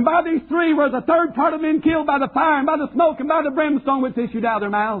 And by these three was a third part of men killed by the fire and by the smoke and by the brimstone which issued out of their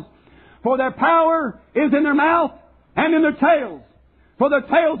mouths. For their power is in their mouth and in their tails. For their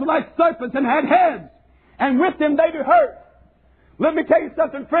tails were like serpents and had heads, and with them they do hurt. Let me tell you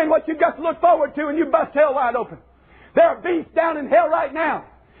something, friend, what you've got to look forward to, and you bust hell wide open. There are beasts down in hell right now.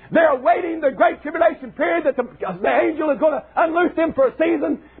 They're awaiting the great tribulation period that the angel is going to unloose them for a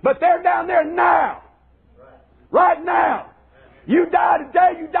season, but they're down there now. Right now. You die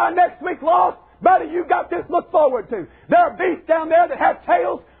today, you die next week lost, buddy, you got this to look forward to. There are beasts down there that have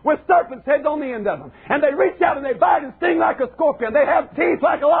tails with serpents' heads on the end of them. And they reach out and they bite and sting like a scorpion. They have teeth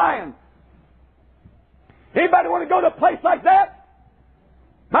like a lion. Anybody want to go to a place like that?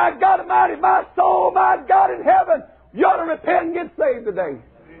 My God Almighty, my soul, my God in heaven, you ought to repent and get saved today.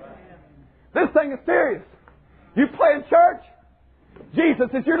 This thing is serious. You play in church, Jesus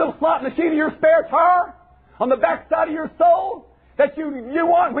is your little slot machine of your spare tire on the backside of your soul that you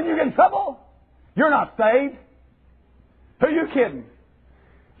want when you get in trouble. You're not saved. Who are you kidding?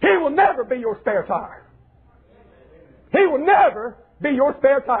 He will never be your spare tire. He will never be your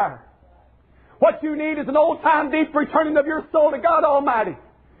spare tire. What you need is an old-time deep returning of your soul to God Almighty.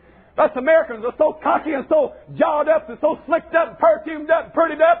 Us Americans are so cocky and so jawed up and so slicked up and perfumed up and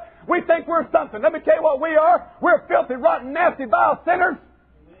prettied up. We think we're something. Let me tell you what we are. We're filthy, rotten, nasty, vile sinners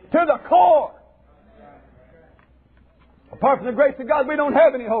to the core. Apart from the grace of God, we don't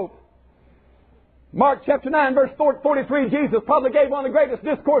have any hope. Mark chapter 9, verse 43, Jesus probably gave one of the greatest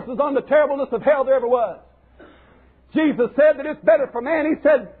discourses on the terribleness of hell there ever was. Jesus said that it's better for man, he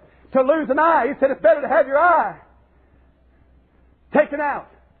said, to lose an eye. He said it's better to have your eye taken out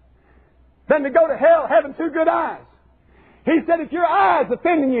than to go to hell having two good eyes. He said if your eye is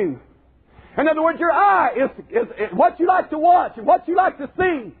offending you, in other words, your eye is what you like to watch and what you like to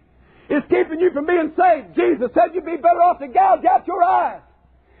see is keeping you from being saved. Jesus said you'd be better off to gouge out your eyes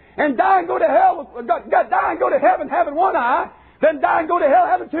and die and go to hell, die and go to heaven having one eye, than die and go to hell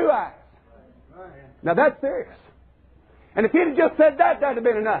having two eyes. Now that's serious. And if he'd have just said that, that'd have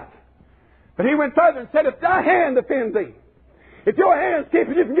been enough. But he went further and said, if thy hand offends thee, if your hand's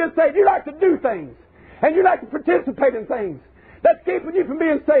keeping you from getting saved, you like to do things, and you like to participate in things that's keeping you from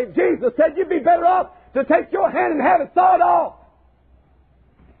being saved. Jesus said you'd be better off to take your hand and have it sawed off.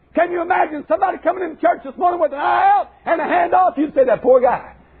 Can you imagine somebody coming into church this morning with an eye out and a hand off? You'd say, that poor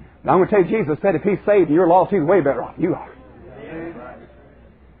guy. Now I'm going to tell you, Jesus said if he's saved and you're lost, he's way better off than you are.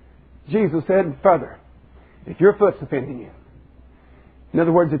 Jesus said further, if your foot's offending you, in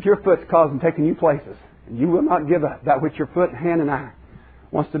other words, if your foot's causing taking you places, and you will not give up that which your foot, hand, and eye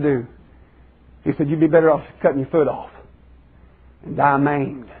wants to do, he said you'd be better off cutting your foot off and die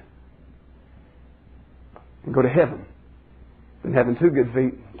maimed and go to heaven than having two good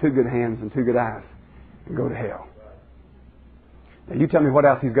feet, two good hands, and two good eyes and go to hell. Now you tell me what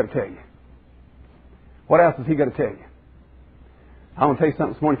else he's got to tell you. What else is he got to tell you? I want to tell you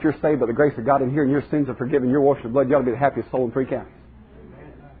something this morning. If you're saved by the grace of God in here and your sins are forgiven, you're washed with blood, you ought to be the happiest soul in 3 counties.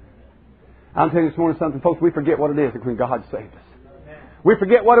 I'm telling you this morning something, folks, we forget what it is when God saved us. We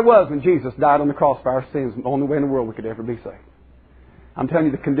forget what it was when Jesus died on the cross for our sins. The only way in the world we could ever be saved. I'm telling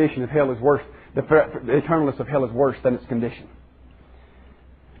you the condition of hell is worse. The eternalness of hell is worse than its condition.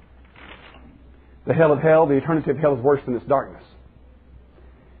 The hell of hell, the eternity of hell is worse than its darkness.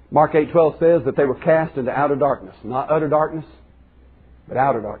 Mark 8:12 says that they were cast into outer darkness. Not utter darkness, but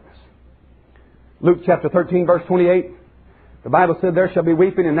outer darkness. Luke chapter 13, verse 28. The Bible said, there shall be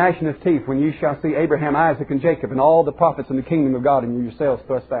weeping and gnashing of teeth when you shall see Abraham, Isaac, and Jacob, and all the prophets in the kingdom of God, and you yourselves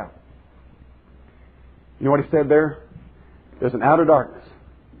thrust out. You know what he said there? There's an outer darkness.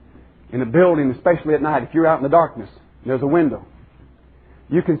 In a building, especially at night, if you're out in the darkness, there's a window.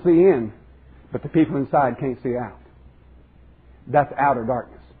 You can see in, but the people inside can't see out. That's outer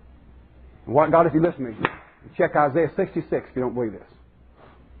darkness. And what God, if you listen to me, check Isaiah 66 if you don't believe this.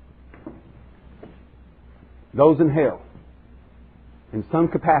 Those in hell, in some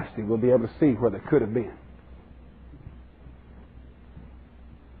capacity, will be able to see where they could have been.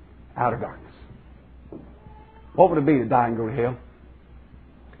 Outer darkness. What would it be to die and go to hell?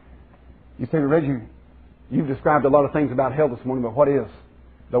 You say, Reggie, you've described a lot of things about hell this morning, but what is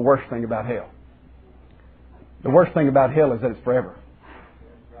the worst thing about hell? The worst thing about hell is that it's forever.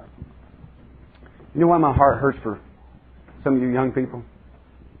 You know why my heart hurts for some of you young people?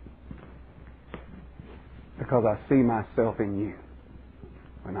 Because I see myself in you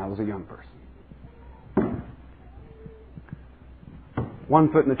when I was a young person.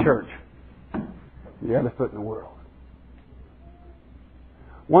 One foot in the church, the other foot in the world.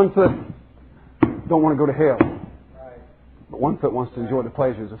 One foot don't want to go to hell, but one foot wants to enjoy the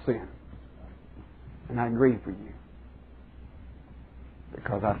pleasures of sin. And I grieve for you,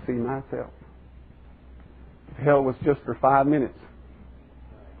 because I see myself. If hell was just for 5 minutes,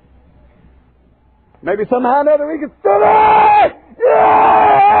 maybe somehow or another we could still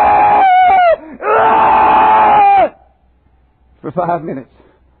for 5 minutes.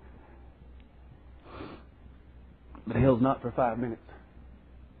 But hell's not for 5 minutes.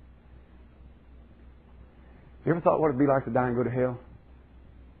 You ever thought what it'd be like to die and go to hell?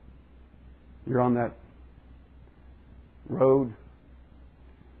 You're on that road,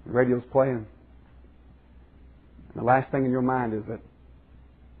 the radio's playing, and the last thing in your mind is that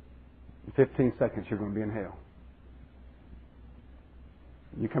in 15 seconds you're going to be in hell.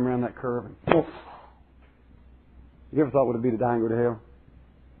 You come around that curve and poof. You ever thought what it'd be to die and go to hell?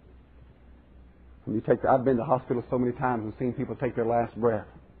 When I've been to hospitals so many times and seen people take their last breath.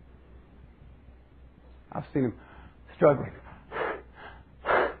 I've seen them struggling.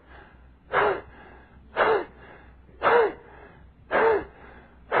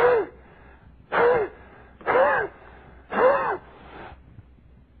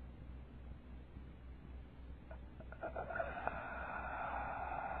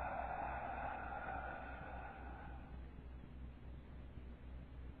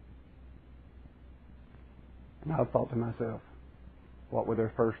 And I've thought to myself, what were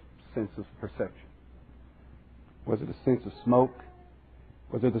their first senses of perception? Was it a sense of smoke?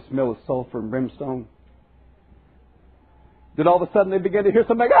 Was it the smell of sulfur and brimstone? Did all of a sudden they begin to hear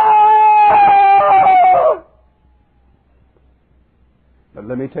something like, "Ah!" But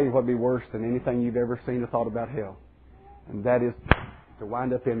let me tell you what would be worse than anything you've ever seen or thought about hell. And that is to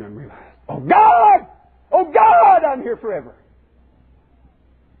wind up in there and realize, oh God! Oh God, I'm here forever.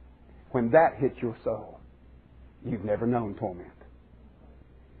 When that hits your soul, you've never known torment.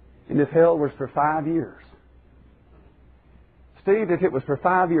 And if hell was for 5 years, Steve, if it was for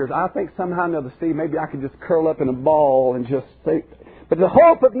 5 years, I think somehow or another, Steve, maybe I could just curl up in a ball and just say, but the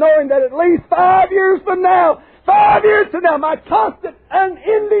hope of knowing that at least 5 years from now, my constant,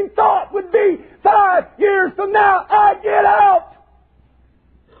 unending thought would be, 5 years from now, I get out.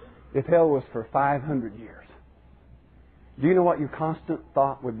 If hell was for 500 years, do you know what your constant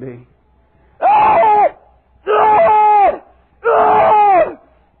thought would be? Ah! Ah! Ah!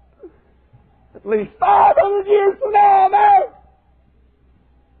 At least 500 years from now, I'm out.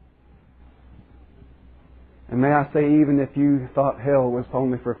 And may I say, even if you thought hell was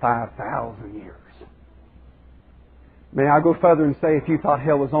only for 5,000 years. May I go further and say, if you thought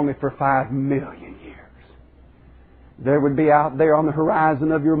hell was only for 5 million years, there would be out there on the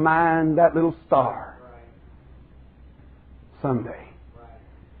horizon of your mind that little star. Someday,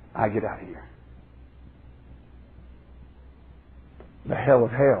 I get out of here. The hell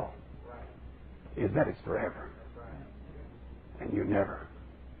of hell is that it's forever. And you never.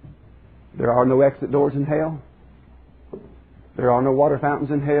 There are no exit doors in hell. There are no water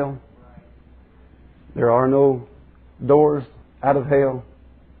fountains in hell. There are no doors out of hell.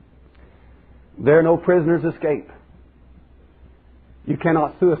 There are no prisoners escape. You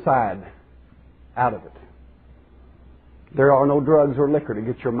cannot suicide out of it. There are no drugs or liquor to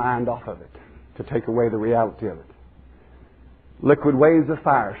get your mind off of it, to take away the reality of it. Liquid waves of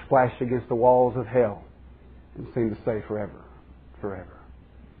fire splash against the walls of hell and seem to say forever, forever.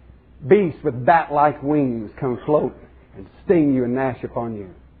 Beasts with bat-like wings come float and sting you and gnash upon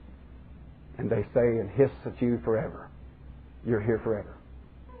you. And they say and hiss at you forever. You're here forever.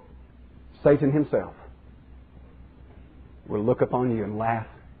 Satan himself will look upon you and laugh.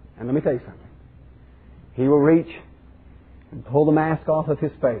 And let me tell you something. He will reach and pull the mask off of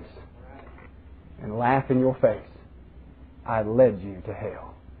his face and laugh in your face. I led you to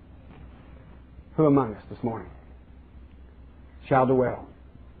hell. Who among us this morning shall dwell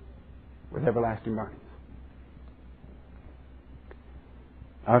with everlasting burnings?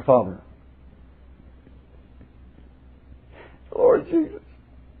 Our Father, Lord Jesus,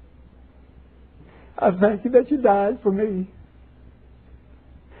 I thank you that you died for me.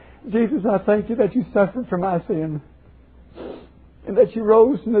 Jesus, I thank you that you suffered for my sin and that you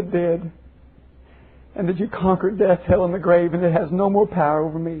rose from the dead and that you conquered death, hell, and the grave, and it has no more power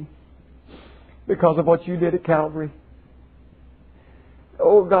over me because of what you did at Calvary.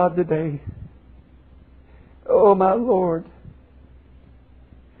 Oh God, today, oh my Lord,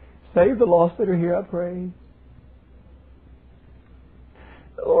 save the lost that are here, I pray.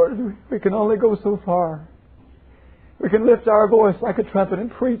 Lord, we can only go so far. We can lift our voice like a trumpet and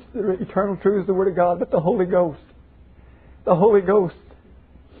preach the eternal truths of the Word of God, but the Holy Ghost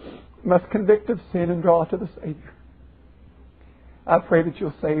must convict of sin and draw to the Savior. I pray that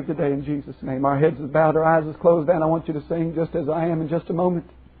you'll save today in Jesus' name. Our heads are bowed, our eyes are closed down. I want you to sing just as I am in just a moment.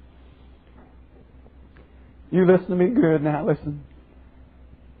 You listen to me good now. Listen.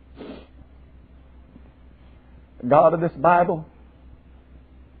 The God of this Bible,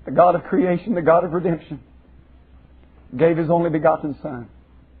 the God of creation, the God of redemption, gave His only begotten Son.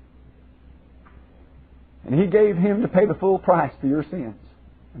 And He gave Him to pay the full price for your sins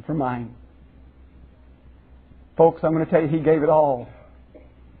and for mine. Folks, I'm going to tell you, He gave it all.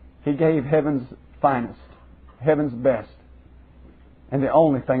 He gave heaven's finest, heaven's best, and the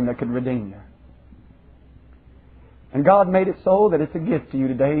only thing that could redeem you. And God made it so that it's a gift to you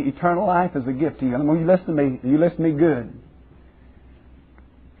today. Eternal life is a gift to you. And when you listen to me, you listen to me good.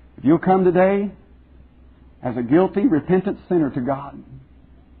 If you'll come today as a guilty, repentant sinner to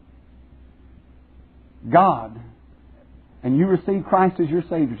God, and you receive Christ as your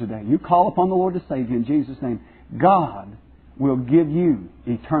Savior today, you call upon the Lord to save you in Jesus' name, God will give you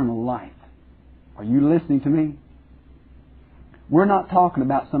eternal life. Are you listening to me? We're not talking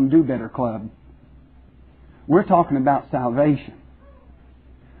about some do-better club. We're talking about salvation.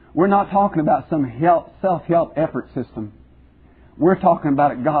 We're not talking about some self-help effort system. We're talking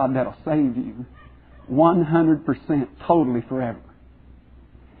about a God that'll save you 100% totally forever.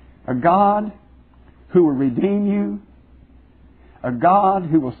 A God who will redeem you. A God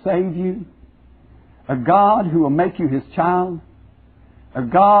who will save you. A God who will make you His child. A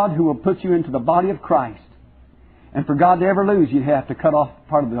God who will put you into the body of Christ. And for God to ever lose you, you have to cut off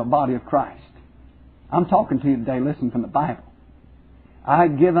part of the body of Christ. I'm talking to you today, listen from the Bible. I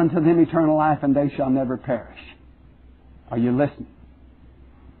give unto them eternal life, and they shall never perish. Are you listening?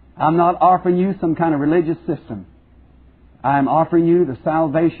 I'm not offering you some kind of religious system. I am offering you the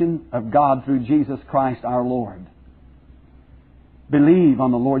salvation of God through Jesus Christ our Lord. Believe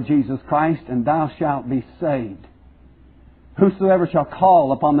on the Lord Jesus Christ, and thou shalt be saved. Whosoever shall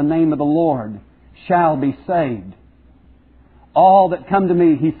call upon the name of the Lord shall be saved. All that come to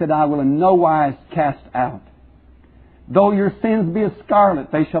me, He said, I will in no wise cast out. Though your sins be as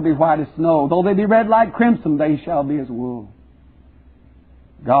scarlet, they shall be white as snow. Though they be red like crimson, they shall be as wool.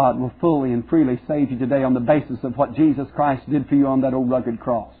 God will fully and freely save you today on the basis of what Jesus Christ did for you on that old rugged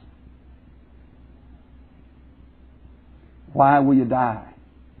cross. Why will you die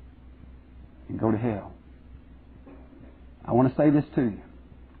and go to hell? I want to say this to you.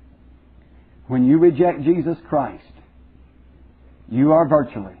 When you reject Jesus Christ, you are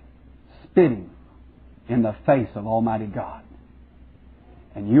virtually spitting in the face of Almighty God.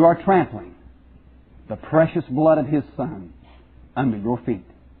 And you are trampling the precious blood of His Son under your feet.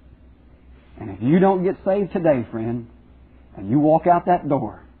 And if you don't get saved today, friend, and you walk out that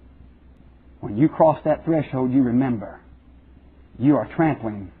door, when you cross that threshold, you remember you are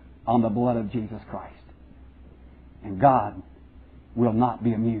trampling on the blood of Jesus Christ. And God will not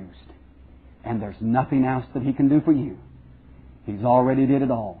be amused. And there's nothing else that He can do for you. He's already did it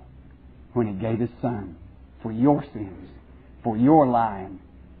all when He gave His Son for your sins, for your lying,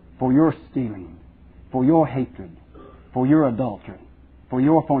 for your stealing, for your hatred, for your adultery, for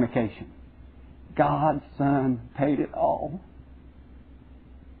your fornication. God's Son paid it all.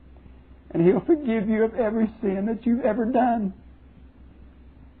 And He'll forgive you of every sin that you've ever done.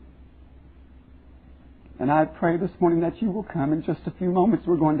 And I pray this morning that you will come. In just a few moments,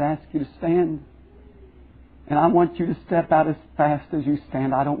 we're going to ask you to stand. And I want you to step out as fast as you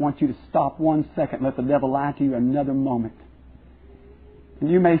stand. I don't want you to stop 1 second, let the devil lie to you another moment. And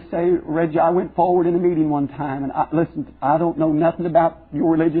you may say, Reggie, I went forward in a meeting one time, and listen, I don't know nothing about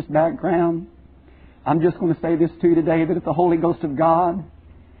your religious background. I'm just going to say this to you today, that if the Holy Ghost of God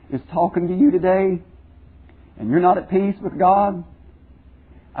is talking to you today, and you're not at peace with God,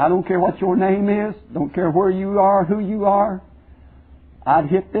 I don't care what your name is, don't care where you are, who you are, I'd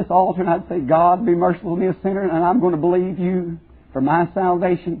hit this altar and I'd say, God, be merciful to me, a sinner, and I'm going to believe you for my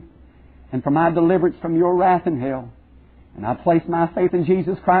salvation and for my deliverance from your wrath in hell. And I place my faith in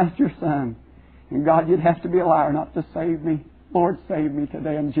Jesus Christ, your Son. And God, you'd have to be a liar not to save me. Lord, save me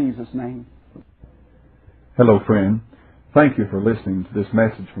today in Jesus' name. Hello, friend. Thank you for listening to this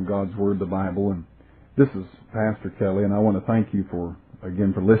message from God's Word, the Bible. And this is Pastor Kelly, and I want to thank you for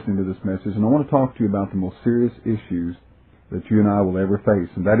listening to this message. And I want to talk to you about the most serious issues that you and I will ever face,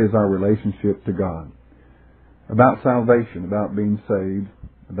 and that is our relationship to God. About salvation, about being saved,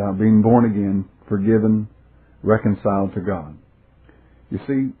 about being born again, forgiven, reconciled to God. You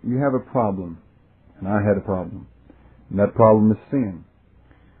see, you have a problem, and I had a problem, and that problem is sin.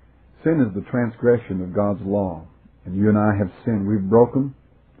 Sin is the transgression of God's law, and you and I have sinned. We've broken.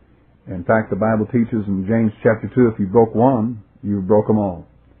 In fact, the Bible teaches in James chapter 2, if you broke one, you broke them all.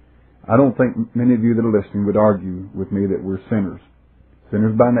 I don't think many of you that are listening would argue with me that we're sinners.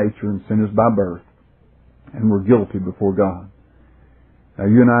 Sinners by nature and sinners by birth. And we're guilty before God. Now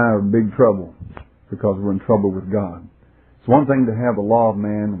you and I are in big trouble because we're in trouble with God. It's one thing to have the law of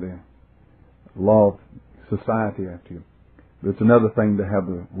man, the law of society after you. But it's another thing to have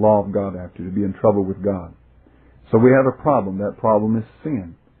the law of God after you, to be in trouble with God. So we have a problem. That problem is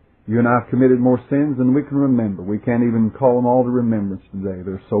sin. You and I have committed more sins than we can remember. We can't even call them all to remembrance today.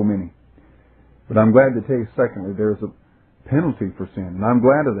 There's so many. But I'm glad to tell you, secondly, there's a penalty for sin. And I'm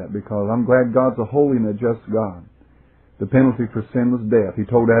glad of that because I'm glad God's a holy and a just God. The penalty for sin was death. He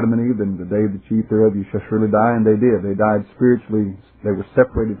told Adam and Eve, "In the day that you eat thereof, you shall surely die," and they did. They died spiritually. They were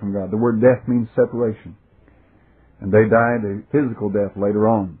separated from God. The word death means separation. And they died a physical death later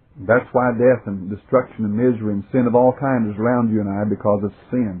on. That's why death and destruction and misery and sin of all kinds is around you and I, because of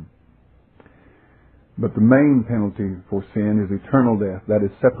sin. But the main penalty for sin is eternal death. That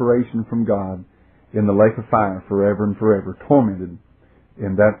is separation from God in the lake of fire forever and forever, tormented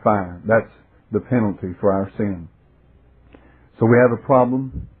in that fire. That's the penalty for our sin. So we have a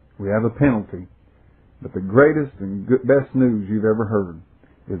problem, we have a penalty, but the greatest and best news you've ever heard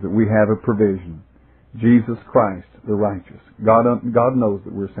is that we have a provision. Jesus Christ, the righteous. God knows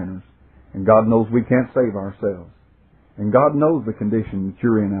that we're sinners, and God knows we can't save ourselves. And God knows the condition that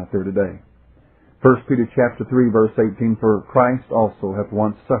you're in out there today. 1 Peter chapter 3, verse 18, "For Christ also hath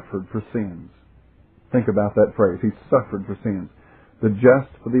once suffered for sins." Think about that phrase. He suffered for sins. The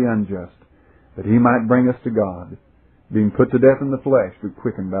just for the unjust, that He might bring us to God, being put to death in the flesh, but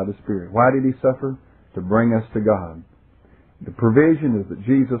quickened by the Spirit. Why did He suffer? To bring us to God. The provision is that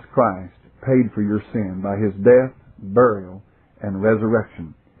Jesus Christ paid for your sin by His death, burial, and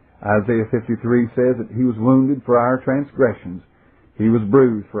resurrection. Isaiah 53 says that He was wounded for our transgressions, He was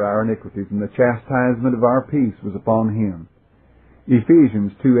bruised for our iniquities, and the chastisement of our peace was upon Him.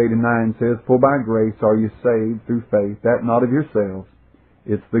 Ephesians 2:8-9 says, "For by grace are you saved through faith, that not of yourselves,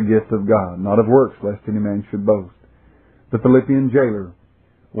 it's the gift of God, not of works, lest any man should boast." The Philippian jailer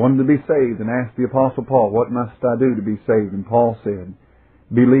wanted to be saved and asked the Apostle Paul, "What must I do to be saved?" And Paul said,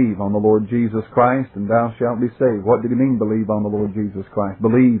 "Believe on the Lord Jesus Christ, and thou shalt be saved." What did he mean, believe on the Lord Jesus Christ?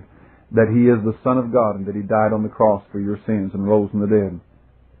 Believe that He is the Son of God and that He died on the cross for your sins and rose from the dead.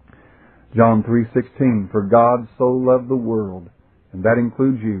 John 3:16, "For God so loved the world," and that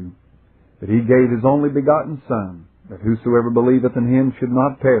includes you, "that He gave His only begotten Son, that whosoever believeth in Him should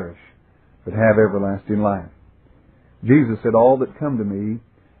not perish, but have everlasting life." Jesus said, "All that come to me,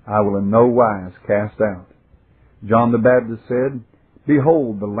 I will in no wise cast out." John the Baptist said,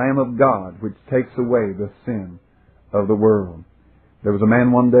 "Behold, the Lamb of God, which takes away the sin of the world." There was a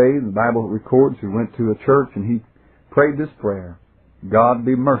man one day, the Bible records, who went to a church and he prayed this prayer, "God,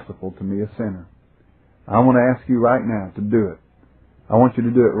 be merciful to me, a sinner." I want to ask you right now to do it. I want you to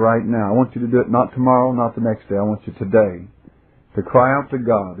do it right now. I want you to do it not tomorrow, not the next day. I want you today to cry out to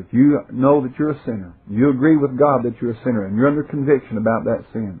God. If you know that you're a sinner, you agree with God that you're a sinner, and you're under conviction about that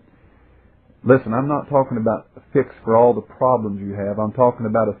sin. Listen, I'm not talking about a fix for all the problems you have. I'm talking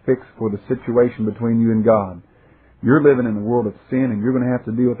about a fix for the situation between you and God. You're living in a world of sin, and you're going to have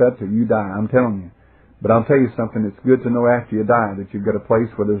to deal with that till you die, I'm telling you. But I'll tell you something, it's good to know after you die that you've got a place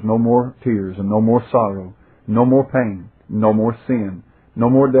where there's no more tears and no more sorrow, no more pain, no more sin, no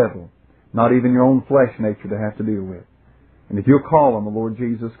more devil, not even your own flesh nature to have to deal with. And if you'll call on the Lord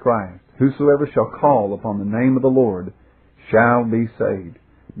Jesus Christ, "Whosoever shall call upon the name of the Lord shall be saved."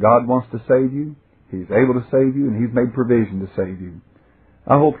 God wants to save you. He's able to save you, and He's made provision to save you.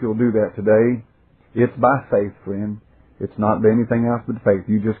 I hope you'll do that today. It's by faith, friend. It's not by anything else but faith.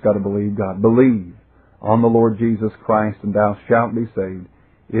 You just got to believe God. Believe on the Lord Jesus Christ, and thou shalt be saved.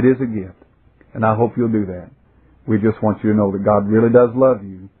 It is a gift, and I hope you'll do that. We just want you to know that God really does love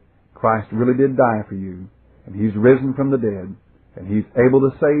you. Christ really did die for you, and He's risen from the dead, and He's able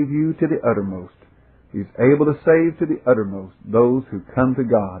to save you to the uttermost. He's able to save to the uttermost those who come to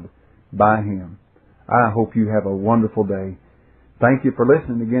God by Him. I hope you have a wonderful day. Thank you for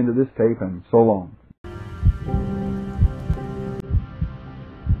listening again to this tape, and so long.